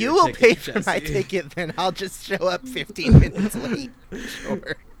If cover you your will ticket, pay for my Jesse. ticket, then I'll just show up 15 minutes late.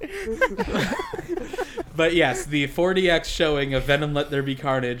 Sure. But yes, the 4DX showing of Venom Let There Be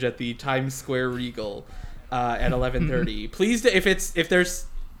Carnage at the Times Square Regal at 11:30.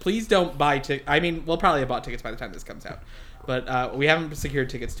 Please don't buy tickets. I mean, we'll probably have bought tickets by the time this comes out. But we haven't secured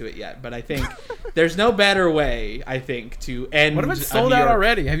tickets to it yet. But I think there's no better way, I think, to end. What if it's a sold New out York-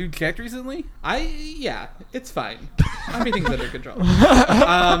 already? Have you checked recently? Yeah, it's fine. Everything's under control.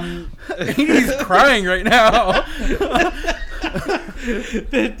 He's crying right now.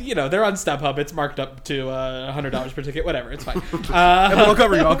 They're on StubHub. It's marked up to $100 per ticket. Whatever, it's fine. I'll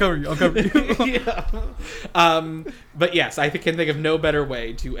cover you. I'll cover you. Yeah. But yes, I can think of no better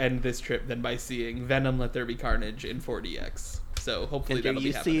way to end this trip than by seeing Venom Let There Be Carnage in 4DX. So hopefully And are that'll be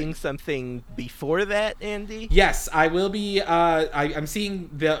you happening. seeing something before that, Andy? Yes, I will be. I'm seeing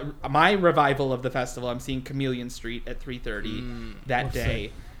my revival of the festival. I'm seeing Chameleon Street at 3:30 that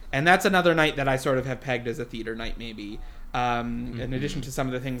day, and that's another night that I sort of have pegged as a theater night, maybe. In addition to some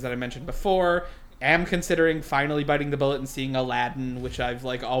of the things that I mentioned before, am considering finally biting the bullet and seeing Aladdin, which I've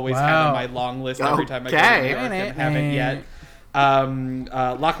always had on Wow. my long list every time I go to Okay. New York and haven't yet.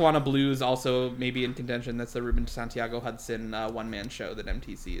 Lackawanna Blues also maybe in contention. That's the Ruben Santiago Hudson one-man show that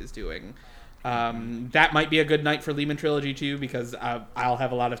MTC is doing. That might be a good night for Lehman Trilogy too, because I'll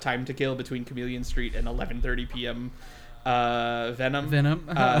have a lot of time to kill between Chameleon Street and 11:30 p.m.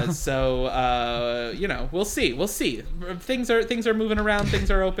 Venom. So we'll see. Things are moving around. Things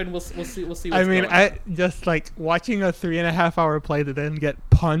are open. We'll see. What's I mean, going on. I just like watching a 3.5-hour play to then get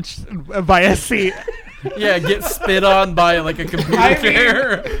punched by a seat. Yeah, get spit on by a computer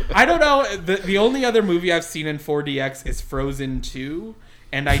chair. I don't know. The only other movie I've seen in 4DX is Frozen 2,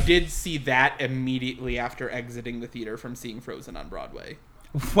 and I did see that immediately after exiting the theater from seeing Frozen on Broadway.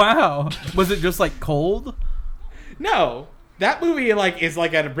 Wow. Was it just cold? No, that movie is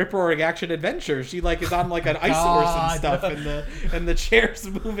like a rip-roaring action adventure. She is on an ice horse and stuff, and the chair's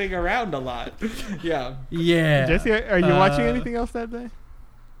moving around a lot. Yeah. Yeah. Jesse, are you watching anything else that day?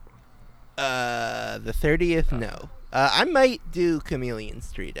 The 30th, no. I might do Chameleon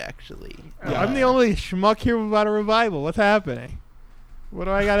Street, actually. I'm the only schmuck here without a revival. What's happening? What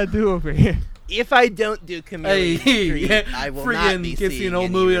do I gotta do over here? If I don't do Chameleon Hey, Street, yeah, I will friggin' not be get to see seeing an old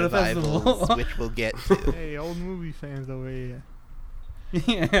any movie at a revivals, festival. which we'll get to. Hey, old movie fans over here.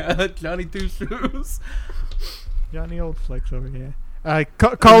 Yeah, Johnny Two Shoes. Johnny Old Flex over here.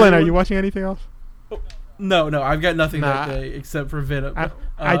 Colin, are you watching anything else? No, I've got nothing Nah. that day except for Venom.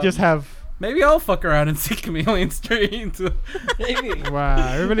 I just have. Maybe I'll fuck around and see Chameleon Street. Maybe.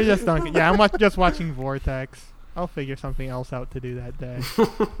 Wow, everybody just don't. Yeah, I'm just watching Vortex. I'll figure something else out to do that day.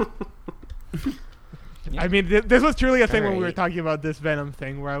 I mean, this was truly a thing when we were Alright. talking about this Venom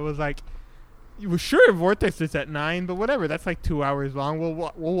thing, where I was like, "Well, sure, Vortex is at 9, but whatever. That's 2 hours long.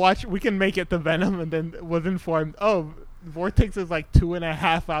 We'll watch. We can make it to Venom." And then was informed, oh, Vortex is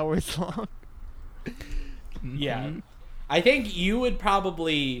 2.5 hours long. Yeah. I think you would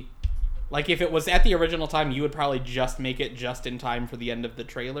probably, if it was at the original time, you would probably just make it just in time for the end of the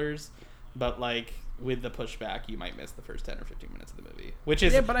trailers. But, with the pushback, you might miss the first 10 or 15 minutes of the movie, which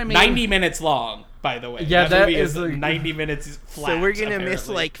is Yeah, but I mean- 90 minutes long, by the way. Yeah, that movie is is a- 90 minutes flat. So we're gonna miss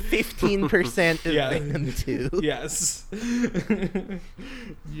apparently. like 15% of Yeah. Venom 2. Yes. You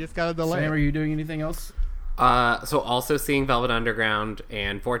just gotta delay. Sam, are you doing anything else? So also seeing Velvet Underground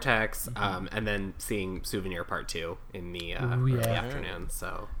and Vortex, and then seeing Souvenir Part 2 in the early yeah. afternoon.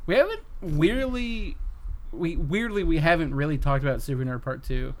 So We haven't we haven't really talked about Souvenir Part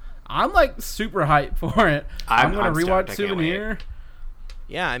 2. I'm like super hyped for it. I'm gonna I'm rewatch stoked. I can't Souvenir.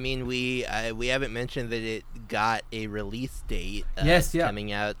 Yeah, I mean, we haven't mentioned that it got a release date. Yes, yeah.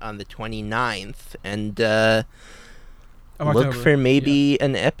 Coming out on the 29th, and Of look October. for maybe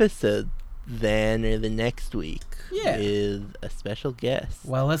an episode then or the next week Yeah. with a special guest.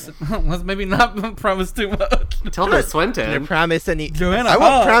 Well, let's maybe not promise too much. Tilda I Swinton. promise any. Joanna I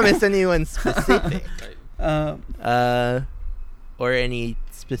won't Hogg. promise anyone specific. Um, Or any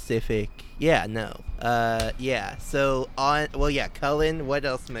specific. Yeah, no. Yeah. So Cullen. What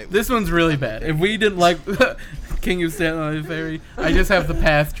else might we this one's really bad. If we didn't like King of Staten Island Ferry, I just have the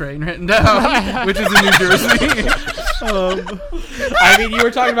Path Train written down, which is in New Jersey. I mean, you were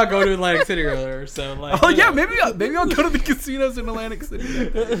talking about going to Atlantic City earlier, so like. Oh yeah, maybe I'll go to the casinos in Atlantic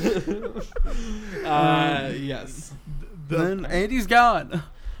City. Yes. Then Andy's gone,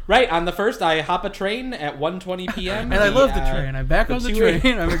 Right, on the first, I hop a train at 1:20 p.m. and I love the train. I'm back the on the 280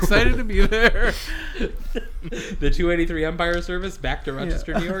 train. I'm excited to be there. The 283 Empire service back to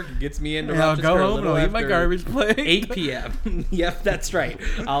Rochester, New York gets me into And I'll Rochester go a home and little I'll eat my after garbage plate. 8 p.m. Yep, that's right.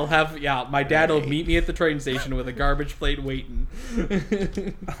 I'll have, my dad will meet me at the train station with a garbage plate waiting.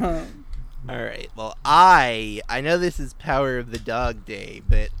 All right. Well, I know this is Power of the Dog Day,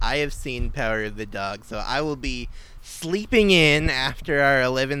 but I have seen Power of the Dog, so I will be sleeping in after our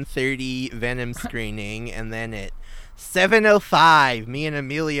 11:30 Venom screening, and then at 7:05, me and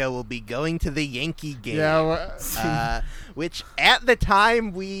Amelia will be going to the Yankee game. Yeah. Which at the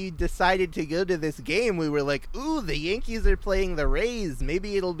time we decided to go to this game, we were like, "Ooh, the Yankees are playing the Rays.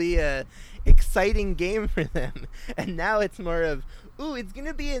 Maybe it'll be a exciting game for them." And now it's more of, "Ooh, it's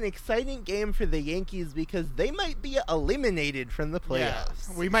gonna be an exciting game for the Yankees because they might be eliminated from the Yeah.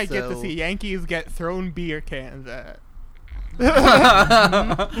 playoffs." We might get to So- see Yankees get thrown beer cans at.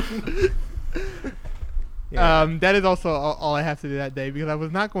 Yeah. That is also all I have to do that day because I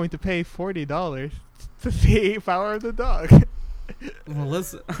was not going to pay $40 to see Power of the Dog. Well,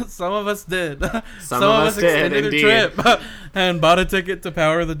 listen, some of us did. Some of of us us did, extended indeed. their trip and bought a ticket to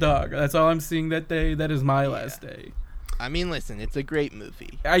Power of the Dog. That's all I'm seeing that day. That is my last day. I mean, listen, it's a great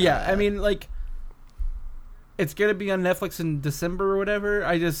movie. Yeah, I mean, like, it's gonna be on Netflix in December or whatever.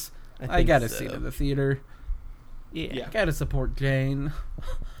 I think gotta so. see it in the theater. Yeah. Gotta support Jane.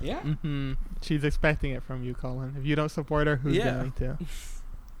 Yeah. Mm-hmm. She's expecting it from you, Colin. If you don't support her, who's Yeah. going to?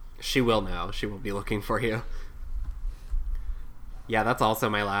 She will now. She will be looking for you. Yeah, that's also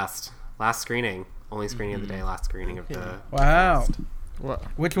my last screening. Only screening of the day. Last screening of the. Wow. What?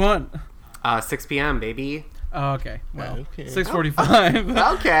 Which one? 6 p.m. baby. Oh, okay. Well, Okay.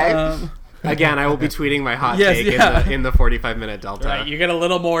 6:45. Okay. Again, I will be tweeting my hot Yes, take yeah. in the 45-minute delta. Right, you get a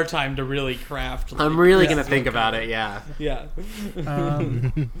little more time to really craft. I'm really gonna think about it. Yeah. Yeah.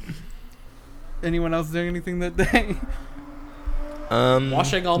 Anyone else doing anything that day?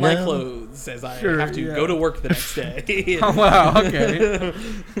 Washing all my no. clothes as I Sure, have to yeah. go to work the next day. Oh, wow. Okay.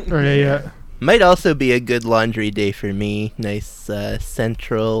 Okay, Might also be a good laundry day for me. Nice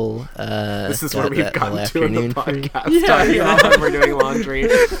central. This is where got we've that gotten all to in the afternoon free. podcast. Talking about when we're doing laundry.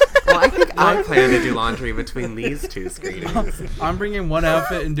 Well, I think I plan to do laundry between these two screenings. I'm bringing one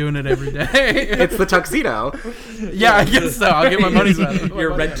outfit and doing it every day. It's the tuxedo. Yeah, I guess so. I'll get my money's worth.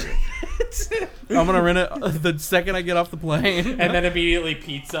 You're renting I'm gonna rent it the second I get off the plane. and then immediately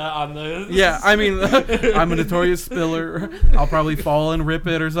pizza on the. Yeah, I mean, I'm a notorious spiller. I'll probably fall and rip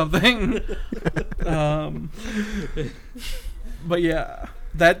it or something. But yeah,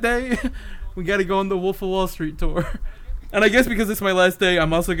 that day we got to go on the Wolf of Wall Street tour. And I guess because it's my last day,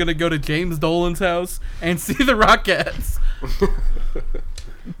 I'm also gonna go to James Dolan's house and see the Rockettes.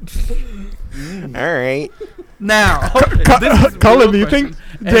 All right. Now, this is Colin, real do you question.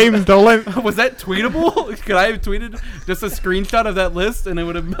 think James Dolan? Was that tweetable? Could I have tweeted just a screenshot of that list and it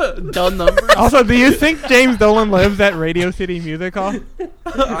would have done numbers? Also, do you think James Dolan lives at Radio City Music Hall? No,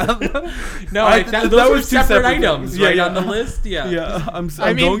 that those were was two separate separate items, things. Yeah, right Yeah. on the list. Yeah. Yeah, I'm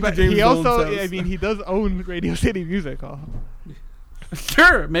I mean, going but to James he Dolan's also, house. I mean, he does own Radio City Music Hall.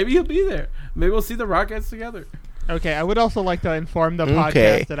 Sure, maybe he'll be there. Maybe we'll see the Rockettes together. Okay, I would also like to inform the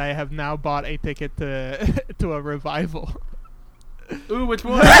Okay. podcast that I have now bought a ticket to to a revival. Ooh, which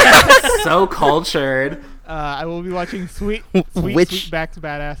one? So cultured. I will be watching Sweet Back's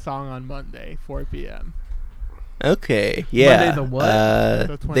Badass Song on Monday, 4 p.m. Okay, yeah. Monday the what?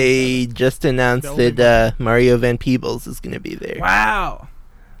 The 27th. They just announced that Mario Van Peebles is going to be there. Wow.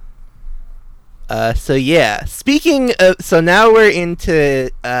 So yeah, speaking of, so now we're into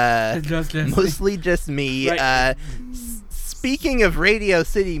mostly just me. Right. Speaking of Radio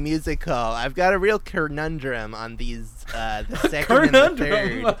City Music Hall, I've got a real conundrum on these the second and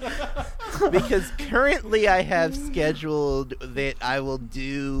the third, because currently I have scheduled that I will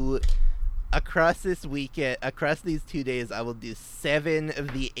do across these 2 days. I will do 7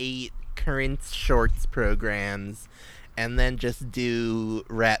 of the 8 current shorts programs, and then just do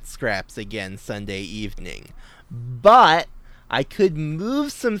Rat Scraps again Sunday evening. But I could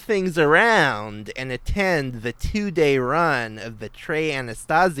move some things around and attend the 2-day run of the Trey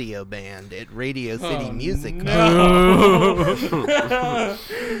Anastasio Band at Radio City Music Hall.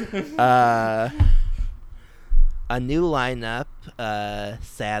 A new lineup,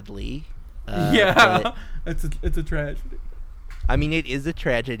 sadly. Yeah, it's a tragedy. I mean, it is a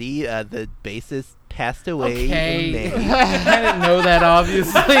tragedy. The bassist passed away in May. I didn't know that,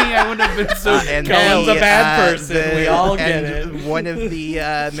 obviously. I wouldn't have been so... And Colin's a bad person. We all get and it. One of the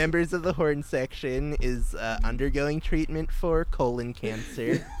members of the horn section is undergoing treatment for colon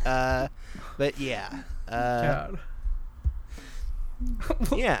cancer. But yeah. God.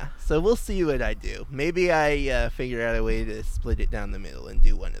 Yeah, so we'll see what I do. Maybe I figure out a way to split it down the middle and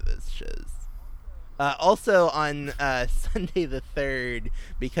do one of those shows. Also on Sunday the 3rd,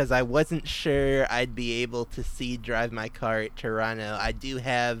 because I wasn't sure I'd be able to see Drive My Car at Toronto, I do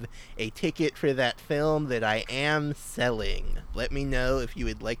have a ticket for that film that I am selling. Let me know if you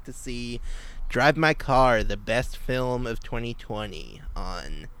would like to see Drive My Car, the best film of 2020,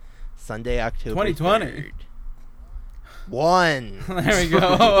 on Sunday, October 2020? 3rd. One. There we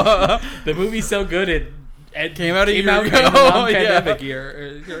go. The movie's so good it Came out a year in ago. the non-pandemic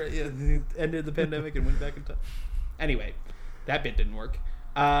year. Ended the pandemic and went back in time. Anyway, that bit didn't work.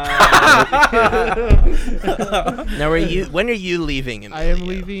 Now, when are you leaving, Emilio? I am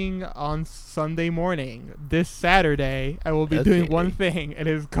leaving on Sunday morning. This Saturday, I will be doing one thing. It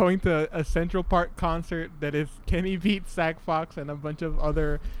is going to a Central Park concert that is Kenny Beat, Sack Fox, and a bunch of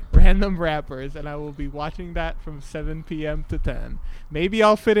other random rappers, and I will be watching that from 7 p.m. to 10. Maybe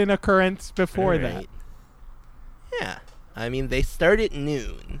I'll fit in occurrence before that. Yeah. I mean, they start at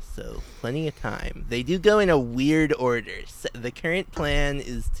noon, so plenty of time. They do go in a weird order. The current plan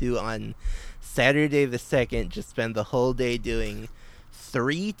is to, on Saturday the 2nd, just spend the whole day doing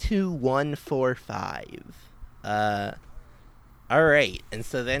 3, 2, 1, 4, 5. Alright, and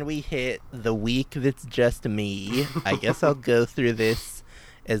so then we hit the week that's just me. I guess I'll go through this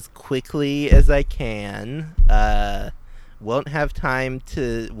as quickly as I can. Won't have time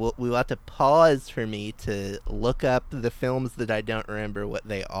to... We'll have to pause for me to look up the films that I don't remember what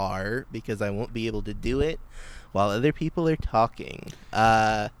they are, because I won't be able to do it while other people are talking.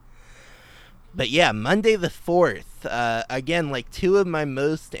 But yeah, Monday the 4th. Again, like 2 of my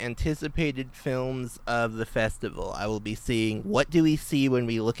most anticipated films of the festival. I will be seeing What Do We See When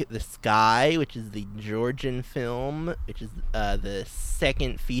We Look at the Sky, which is the Georgian film, which is the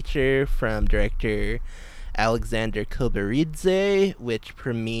second feature from director Alexander Koberidze, which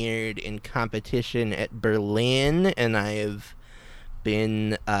premiered in competition at Berlin, and I have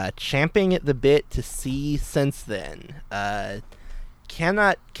been champing at the bit to see since then.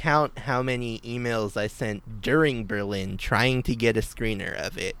 Cannot count how many emails I sent during Berlin trying to get a screener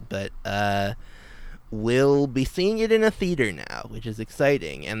of it, but we'll be seeing it in a theater now, which is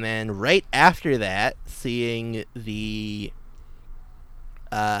exciting. And then right after that, seeing the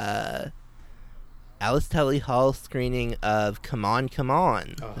Alice Tully Hall screening of Come On, Come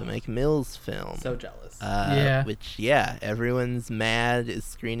On, the Mike Mills film. So jealous. Yeah. Which, yeah, everyone's mad is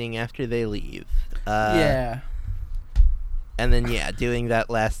screening after they leave. Yeah. And then, yeah, doing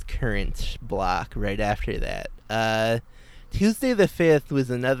that last current block right after that. Tuesday the 5th was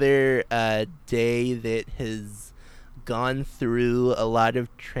another day that has gone through a lot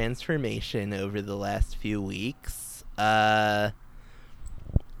of transformation over the last few weeks.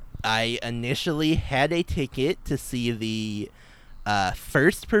 I initially had a ticket to see the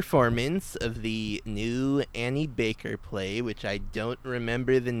first performance of the new Annie Baker play, which I don't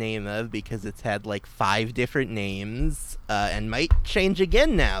remember the name of because it's had like 5 different names, and might change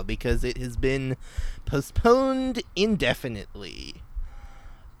again now because it has been postponed indefinitely.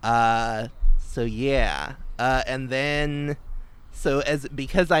 So yeah, and then...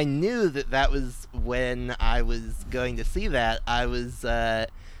 because I knew that was when I was going to see that, I was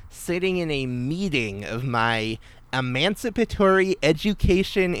sitting in a meeting of my emancipatory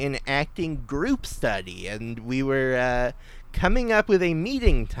education in acting group study, and we were coming up with a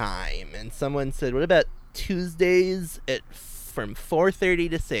meeting time, and someone said, what about Tuesdays from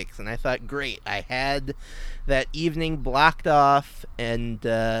 4:30 to 6? And I thought, great, I had that evening blocked off, and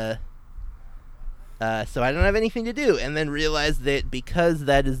so I don't have anything to do, and then realized that because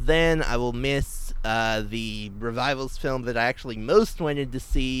that is then, I will miss the Revivals film that I actually most wanted to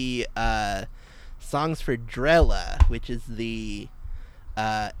see, Songs for Drella, which is the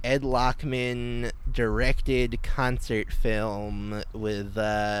Ed Lockman directed concert film with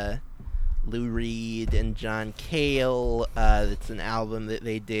Lou Reed and John Cale. It's an album that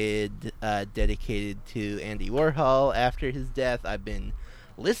they did dedicated to Andy Warhol after his death. I've been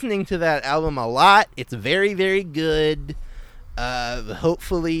listening to that album a lot. It's very, very good.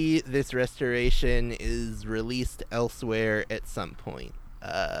 Hopefully this restoration is released elsewhere at some point.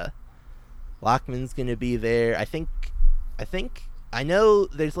 Lockman's gonna be there. I know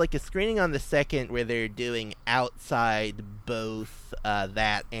there's like a screening on the 2nd where they're doing outside both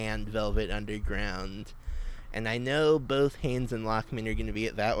that and Velvet Underground, and I know both Haynes and Lockman are gonna be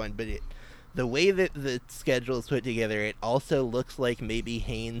at that one, but the way that the schedule is put together, it also looks like maybe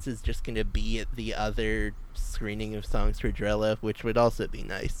Haynes is just gonna be at the other screening of Songs for Drella, which would also be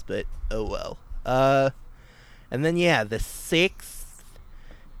nice, but oh well. And then the 6th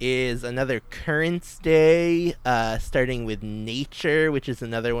is another Currents Day, starting with Nature, which is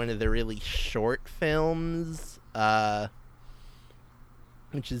another one of the really short films,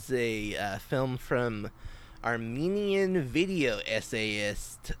 which is a film from Armenian video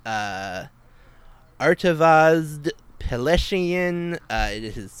essayist Artavazd Peleshian.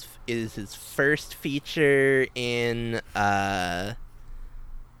 It is his first feature in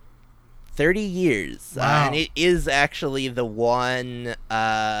 30 years. Wow. And it is actually the one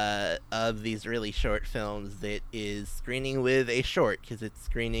of these really short films that is screening with a short, because it's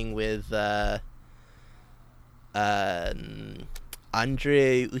screening with Andre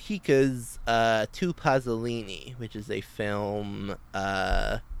Uhika's Tu Pasolini, which is a film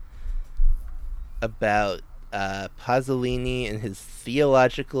about Pasolini and his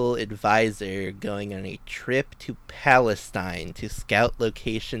theological advisor going on a trip to Palestine to scout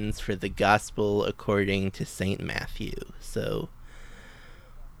locations for the gospel according to St. Matthew. So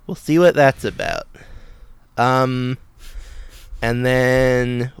we'll see what that's about. And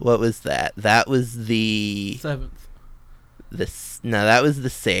then what was that? That was the 7th. That was the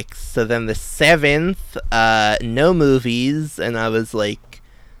 6th. So then the 7th, no movies, and I was like,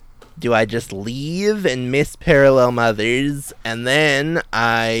 do I just leave and miss Parallel Mothers? And then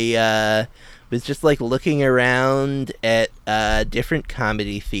I was just like looking around at different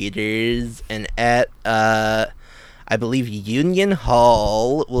comedy theaters, and at I believe Union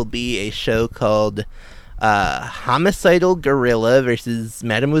Hall will be a show called Homicidal Gorilla versus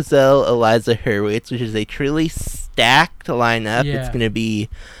Mademoiselle Eliza Hurwitz, which is a truly stacked lineup. Yeah. It's going to be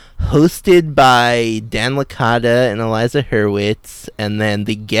hosted by Dan Licata and Eliza Hurwitz, and then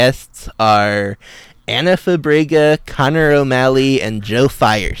the guests are Anna Fabrega, Connor O'Malley, and Joe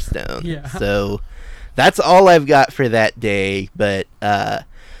Firestone. Yeah. So that's all I've got for that day, but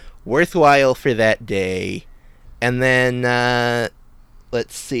worthwhile for that day. And then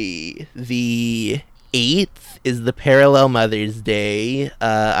let's see, the 8th is the Parallel Mothers Day.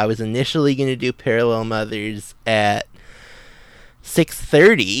 I was initially going to do Parallel Mothers at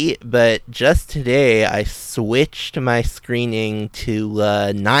 6:30, but just today I switched my screening to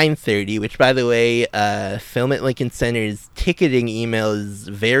 9:30, which, by the way, Film at Lincoln Center's ticketing email is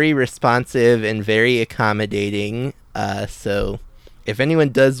very responsive and very accommodating. So if anyone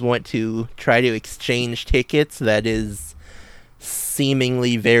does want to try to exchange tickets, that is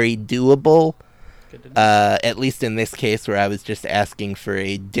seemingly very doable. At least in this case, where I was just asking for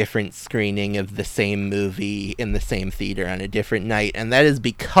a different screening of the same movie in the same theater on a different night, and that is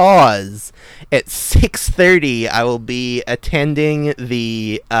because at 6:30 I will be attending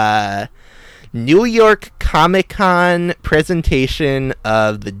the New York Comic-Con presentation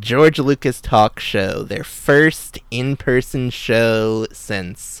of the George Lucas Talk Show, their first in-person show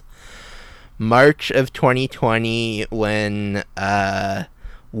since March of 2020, when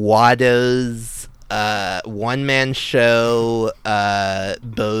Wado's one-man show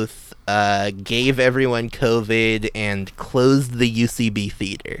both gave everyone COVID and closed the UCB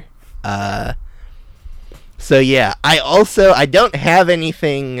theater. So yeah, I don't have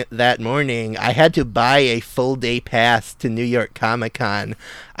anything that morning. I had to buy a full day pass to New York Comic-Con.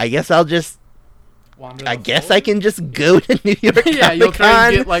 I guess I can just go to New York Comic-Con. Yeah, you'll try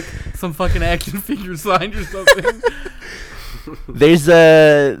and get like some fucking action figure signed or something. There's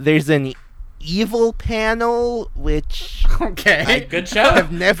an Evil Panel, which Okay. Good show.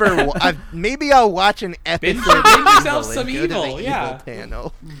 I've never. Maybe I'll watch an episode. Binge of yourself Evil some and go to the Evil, yeah.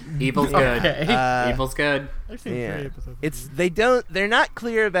 Panel. Evil's good. Okay. Evil's good. I've seen 3 Yeah, episodes. they're not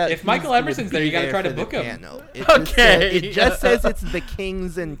clear about. If who's Michael gonna Emerson's be there, you gotta try to for the book him. panel. Okay. It just says it's the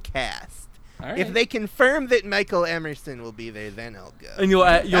Kings and cast. All right. If they confirm that Michael Emerson will be there, then I'll go. And you'll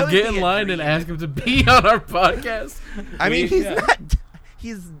would get be in a line and dream. ask him to be on our podcast. I mean, he's yeah. not.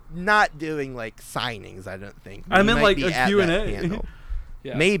 He's not doing like signings. I don't think. I He meant, might like, be a at that Q&A. panel.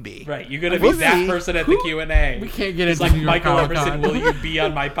 Yeah. Maybe. Right, you're gonna We'll be that see. person at the Q&A. We can't get It's into like New York Michael Comic-Con. Emerson. Will you be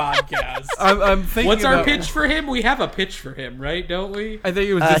on my podcast? I'm thinking. What's our about- pitch for him? We have a pitch for him, right? Don't we? I think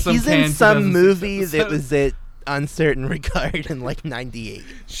it was just some He's in canned some 2006 movie that episode. was at Uncertain Regard in like '98.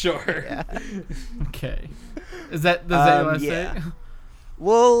 Sure. Yeah. Okay. Does that your last yeah. day?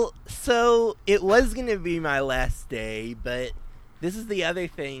 Well, so it was gonna be my last day, but this is the other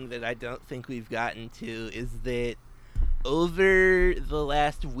thing that I don't think we've gotten to is that over the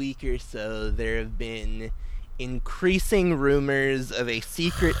last week or so, there have been increasing rumors of a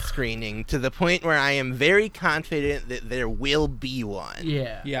secret screening to the point where I am very confident that there will be one.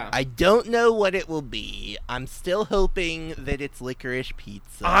 Yeah. Yeah. I don't know what it will be. I'm still hoping that it's Licorice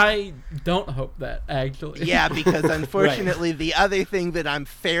Pizza. I don't hope that actually. Yeah, because unfortunately, the other thing that I'm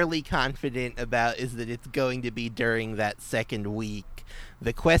fairly confident about is that it's going to be during that second week.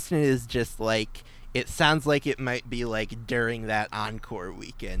 The question is just like, it sounds like it might be like during that encore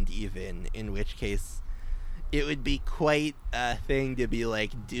weekend, even, in which case it would be quite a thing to be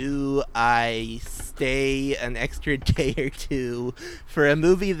like, do I stay an extra day or two for a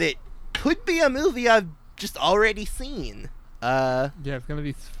movie that could be a movie I've just already seen? Yeah, it's gonna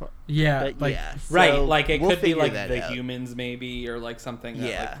be. Yeah. But Like, yeah, Right, so like it we'll could be figure like that The out. Humans, maybe, or like something that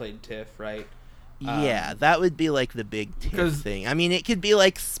Yeah. like played TIFF, right? Yeah, that would be like the big tip 'Cause- thing. I mean, it could be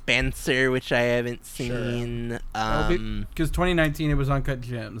like Spencer, which I haven't seen. because 2019 it was Uncut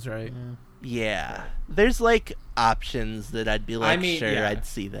Gems, right? Yeah, there's like options that I'd be like, mean, sure, yeah. I'd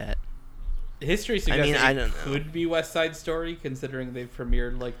see that. History suggests mean, that I it don't know. could be West Side Story, considering they've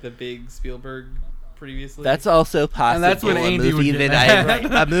premiered like the big Spielberg previously. That's also possible. And that's what a Andy would movie get that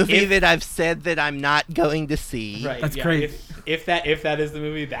at. a movie If- that I've said that I'm not going to see. right. That's yeah. great. If that is the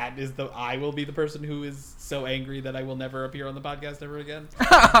movie, that is I will be the person who is so angry that I will never appear on the podcast ever again.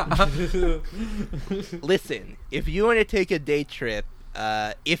 Listen, if you want to take a day trip,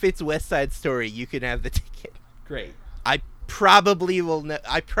 if it's West Side Story, you can have the ticket. Great. I probably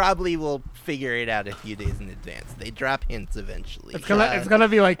will figure it out a few days in advance. They drop hints eventually. It's gonna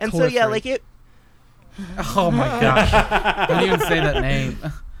be like. and so yeah, Clifford. like it. Oh my gosh! Don't even say that name.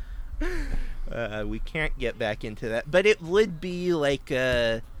 We can't get back into that, but it would be like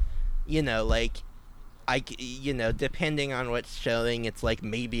depending on what's showing, it's like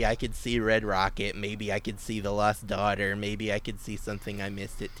maybe I could see Red Rocket, maybe I could see The Lost Daughter, maybe I could see something I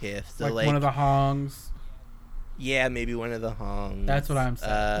missed at TIFF. So Like one of the Hongs. yeah, maybe one of the Hongs. That's what I'm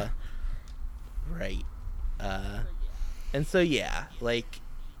saying. Right. And so yeah, like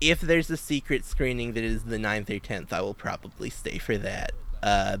if there's a secret screening that is the 9th or 10th, I will probably stay for that.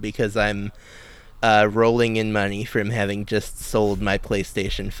 Because I'm rolling in money from having just sold my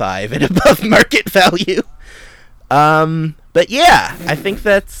PlayStation 5 at above market value. But yeah, I think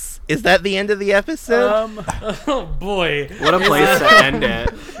is that the end of the episode? Oh boy. What a place to end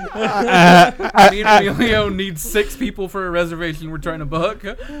it. Me and Emilio need 6 people for a reservation we're trying to book.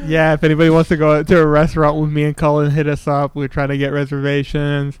 Yeah, if anybody wants to go to a restaurant with me and Colin, hit us up. We're trying to get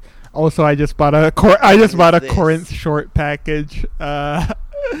reservations. Also, I just bought a this? Corinth short package.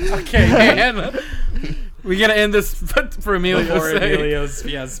 Okay, man. We gotta end this for Emilio's Before sake.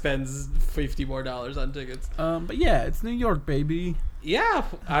 Emilio's spends $50 more on tickets. But yeah, it's New York, baby. Yeah,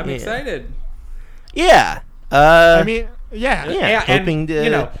 I'm Yeah. excited. Yeah. I mean, yeah. Yeah, and, hoping to- you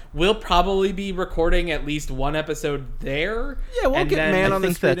know, we'll probably be recording at least one episode there. Yeah, we'll and get then man I on the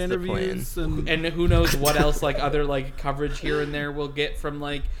think street that's the interviews and and who knows what else, like other like coverage here and there we'll get from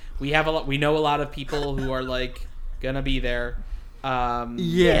like we know a lot of people who are like gonna be there.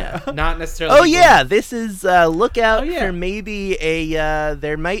 yeah. Not necessarily. Oh yeah, this is look out Oh, yeah. for maybe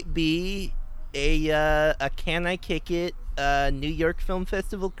there might be a Can I Kick It New York Film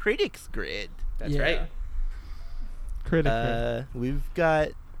Festival critics grid. That's Yeah. right. Critically. We've got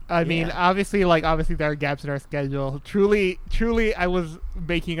I mean, yeah. obviously there are gaps in our schedule. Truly, I was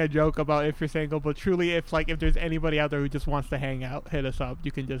making a joke about if you're single, but truly, if there's anybody out there who just wants to hang out, hit us up.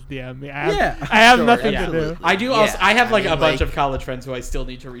 You can just DM me. I have sure, nothing absolutely. to do. I do Yeah, also. I have like mean, a bunch like- of college friends who I still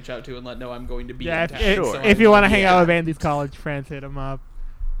need to reach out to and let know I'm going to be Yeah, in town. Sure. So if I'm you want to like, hang yeah. out with Andy's college friends, hit him up.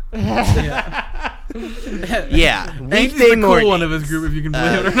 Yeah. Yeah, Andy's weekday the mornings. cool one of his group, if you can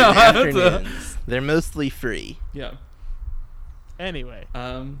believe it or in not. the afternoons. They're mostly free. Yeah. Anyway,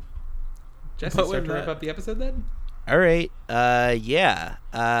 Jesse, But start with to wrap that- up the episode then? All right.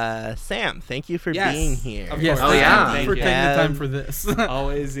 Sam, thank you for Yes. being here. Of Yes, course. Oh, thank yeah. you for Thank taking you. the time for this.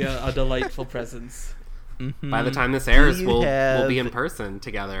 Always a delightful presence. By the time this airs, you we'll have- be in person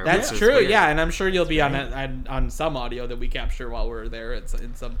together. That's which is true, weird. yeah, and I'm sure you'll be on some audio that we capture while we're there at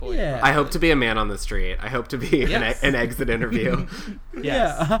some point. Yeah. I hope to be a man on the street. I hope to be Yes. an exit interview.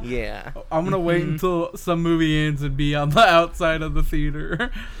 Yes. Yeah. Yeah. I'm gonna wait until some movie ends and be on the outside of the theater.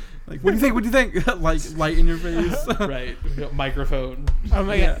 Like, what do you think? What do you think? Like, light in your face. Right. Microphone. oh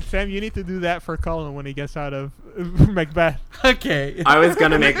my Yeah. God, Sam, you need to do that for Colin when he gets out of Macbeth. Okay. I was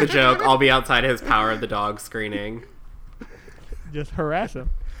gonna make the joke. I'll be outside his Power of the Dog screening. Just harass him.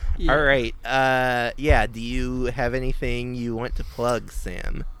 Yeah. All right. Yeah. Do you have anything you want to plug,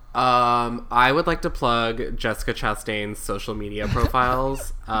 Sam? I would like to plug Jessica Chastain's social media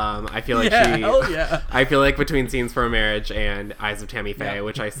profiles. I feel like Yeah, hell yeah. I feel like between Scenes from a Marriage and Eyes of Tammy Faye, Yeah.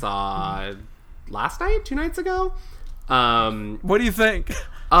 which I saw last night, 2 nights ago. What do you think?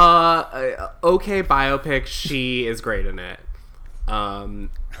 Okay biopic. She is great in it. I'm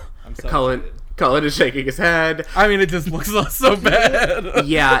so Cullen excited. Cullen is shaking his head. I mean, it just looks so bad.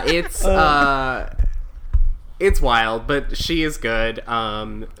 Yeah, it's wild, but she is good.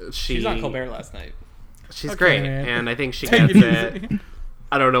 She's on Colbert last night. She's Okay, great, man. and I think she Take gets it it. easy.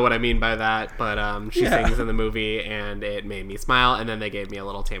 I don't know what I mean by that, but she Yeah. sings in the movie, and it made me smile. And then they gave me a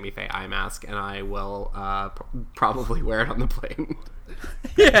little Tammy Faye eye mask, and I will probably wear it on the plane.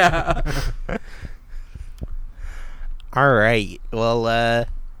 Yeah. All right. Well, I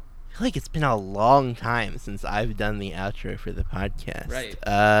feel like it's been a long time since I've done the outro for the podcast.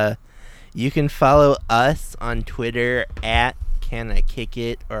 Right. You can follow us on Twitter at Can I Kick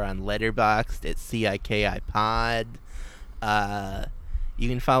It or on Letterboxd at CIKIPod. You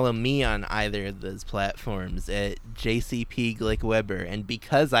can follow me on either of those platforms at JCP Glick Weber. And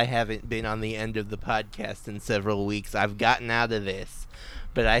because I haven't been on the end of the podcast in several weeks, I've gotten out of this.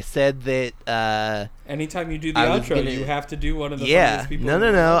 But I said that Anytime you do the I was outro, gonna- you have to do one of the yeah, funniest people. no. in the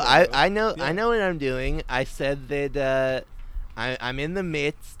world. I know Yeah. I know what I'm doing. I said that I'm in the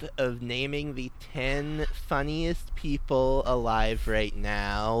midst of naming the 10 funniest people alive right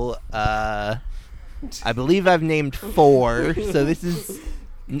now. I believe I've named 4, so this is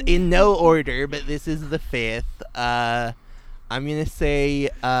in no order, but this is the 5th. I'm gonna say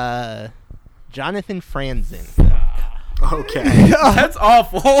Jonathan Franzen. Okay. That's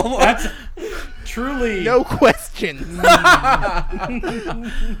awful. That's truly No questions.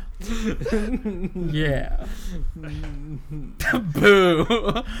 Yeah. Boo.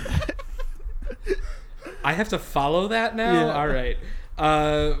 I have to follow that now? Yeah. All right.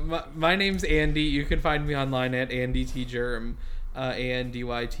 My name's Andy. You can find me online at Andy T. Germ,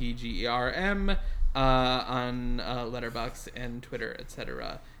 ANDYTGERM, on Letterboxd and Twitter,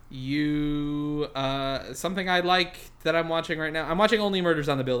 etc. Something I like that I'm watching right now. I'm watching Only Murders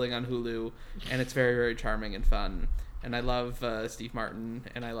on the Building on Hulu, and it's very, very charming and fun. And I love Steve Martin,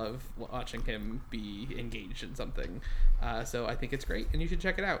 and I love watching him be engaged in something. So I think it's great, and you should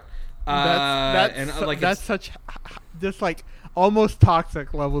check it out. That's such just like almost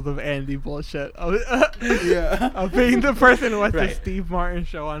toxic levels of Andy bullshit. Yeah. Of being the person who watched Right. the Steve Martin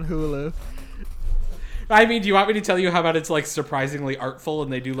show on Hulu. I mean, do you want me to tell you how about it's like surprisingly artful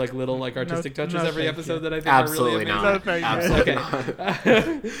and they do like little like artistic touches no, every thank episode you. that I think Absolutely are really not. amazing? No, thank you.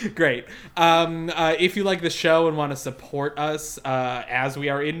 Absolutely not. Great. If you like the show and want to support us, as we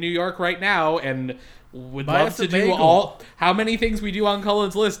are in New York right now, and would Buy love us to a do bagel. all how many things we do on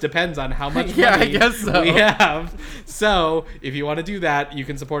Cullen's list depends on how much Yeah, I money guess so. we have. So if you want to do that, you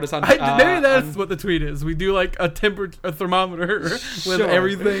can support us on. Maybe that's on- what the tweet is. We do like a thermometer with Sure.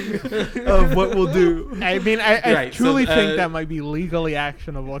 everything of what we'll do. I mean, I Right, so, truly think uh, that might be legally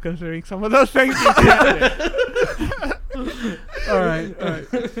actionable, considering some of those things you can't do. All right.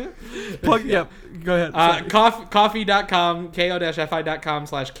 Plug. Yep. Go ahead. Coffee.com,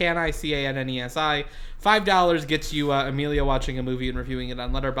 ko-fi.com/canI, $5 gets you Amelia watching a movie and reviewing it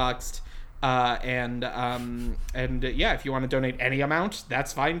on Letterboxd. And yeah, if you want to donate any amount,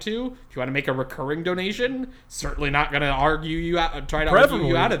 that's fine too. If you want to make a recurring donation, certainly not going to argue you out, try to argue Preferably.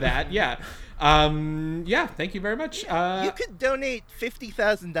 you out of that. Yeah. Yeah, thank you very much. You could donate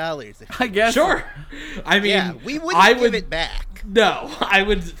 $50,000 if I guess. Sure. I mean, yeah, we wouldn't I give would it back. No, I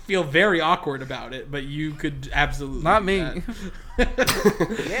would feel very awkward about it, but you could absolutely Not do me. that.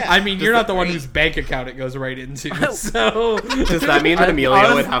 Yeah. I mean, you're not the one great. whose bank account it goes right into. So Does that mean that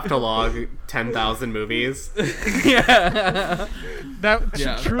Emilio would have to log 10,000 movies? Yeah. That's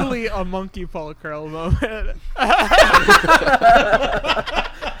Yeah. truly a monkey Paul curl moment.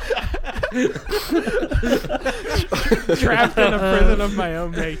 Trapped in a prison of my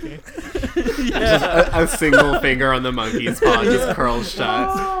own making. Just a single finger on the monkey's paw just curls shut.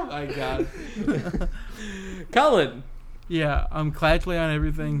 oh my god, Cullen. Yeah, I'm Clatchley on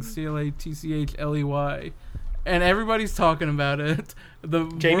everything. CLATCHLEY, and everybody's talking about it. The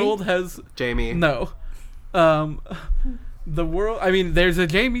Jamie? world has Jamie. no. The world. I mean, there's a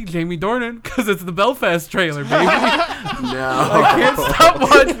Jamie Dornan because it's the Belfast trailer, baby. No. I can't stop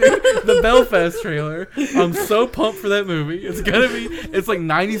watching the Belfast trailer. I'm so pumped for that movie. It's like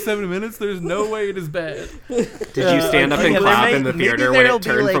 97 minutes. There's no way it is bad. Did you stand up and yeah, clap there in the may- maybe theater when there'll it be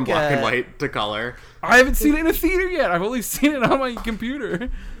turned like from black and a- white to color? I haven't seen it in a theater yet. I've only seen it on my computer.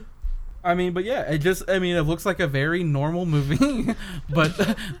 I mean, but yeah, it looks like a very normal movie,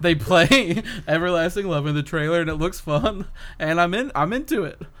 but they play Everlasting Love in the trailer and it looks fun and I'm into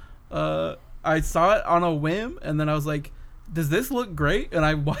it. I saw it on a whim and then I was like, does this look great? And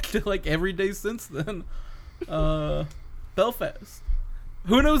I watched it like every day since then. Belfast.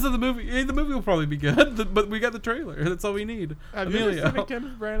 Who knows if the movie will probably be good, but we got the trailer. That's all we need. Have you ever seen a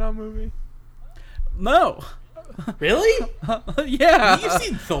Kenneth Branagh movie? No. Really? Yeah. You've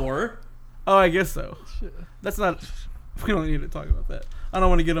seen Thor. Oh, I guess so. Shit. That's not. We don't need to talk about that. I don't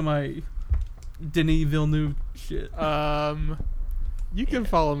want to get on my Denis Villeneuve shit. You can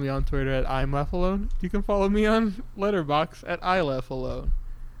follow me on Twitter at I'm Left Alone. You can follow me on Letterboxd at I Left Alone.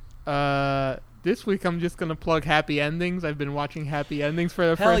 This week I'm just gonna plug Happy Endings. I've been watching Happy Endings for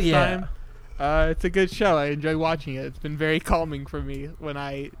the Hell first yeah. time. It's a good show. I enjoy watching it. It's been very calming for me when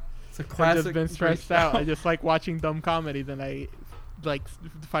It's a I've classic. just been stressed great out. show. I just like watching dumb comedy. Then I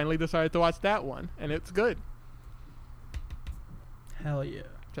finally decided to watch that one, and it's good. Hell yeah.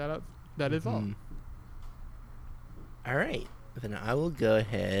 Shout out. That is all. All right. Then I will go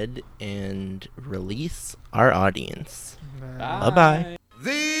ahead and release our audience. Bye-bye.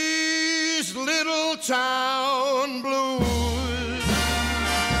 These little town blues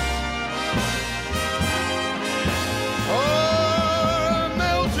are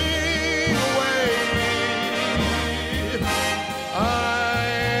melting away.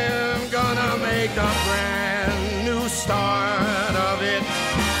 I'm gonna make a brand new start of it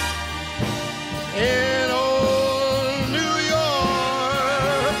in old New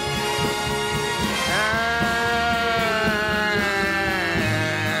York.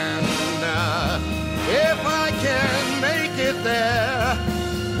 And if I can make it there,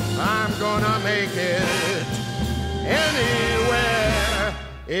 I'm gonna make it anywhere.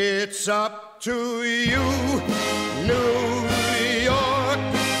 It's up to you, New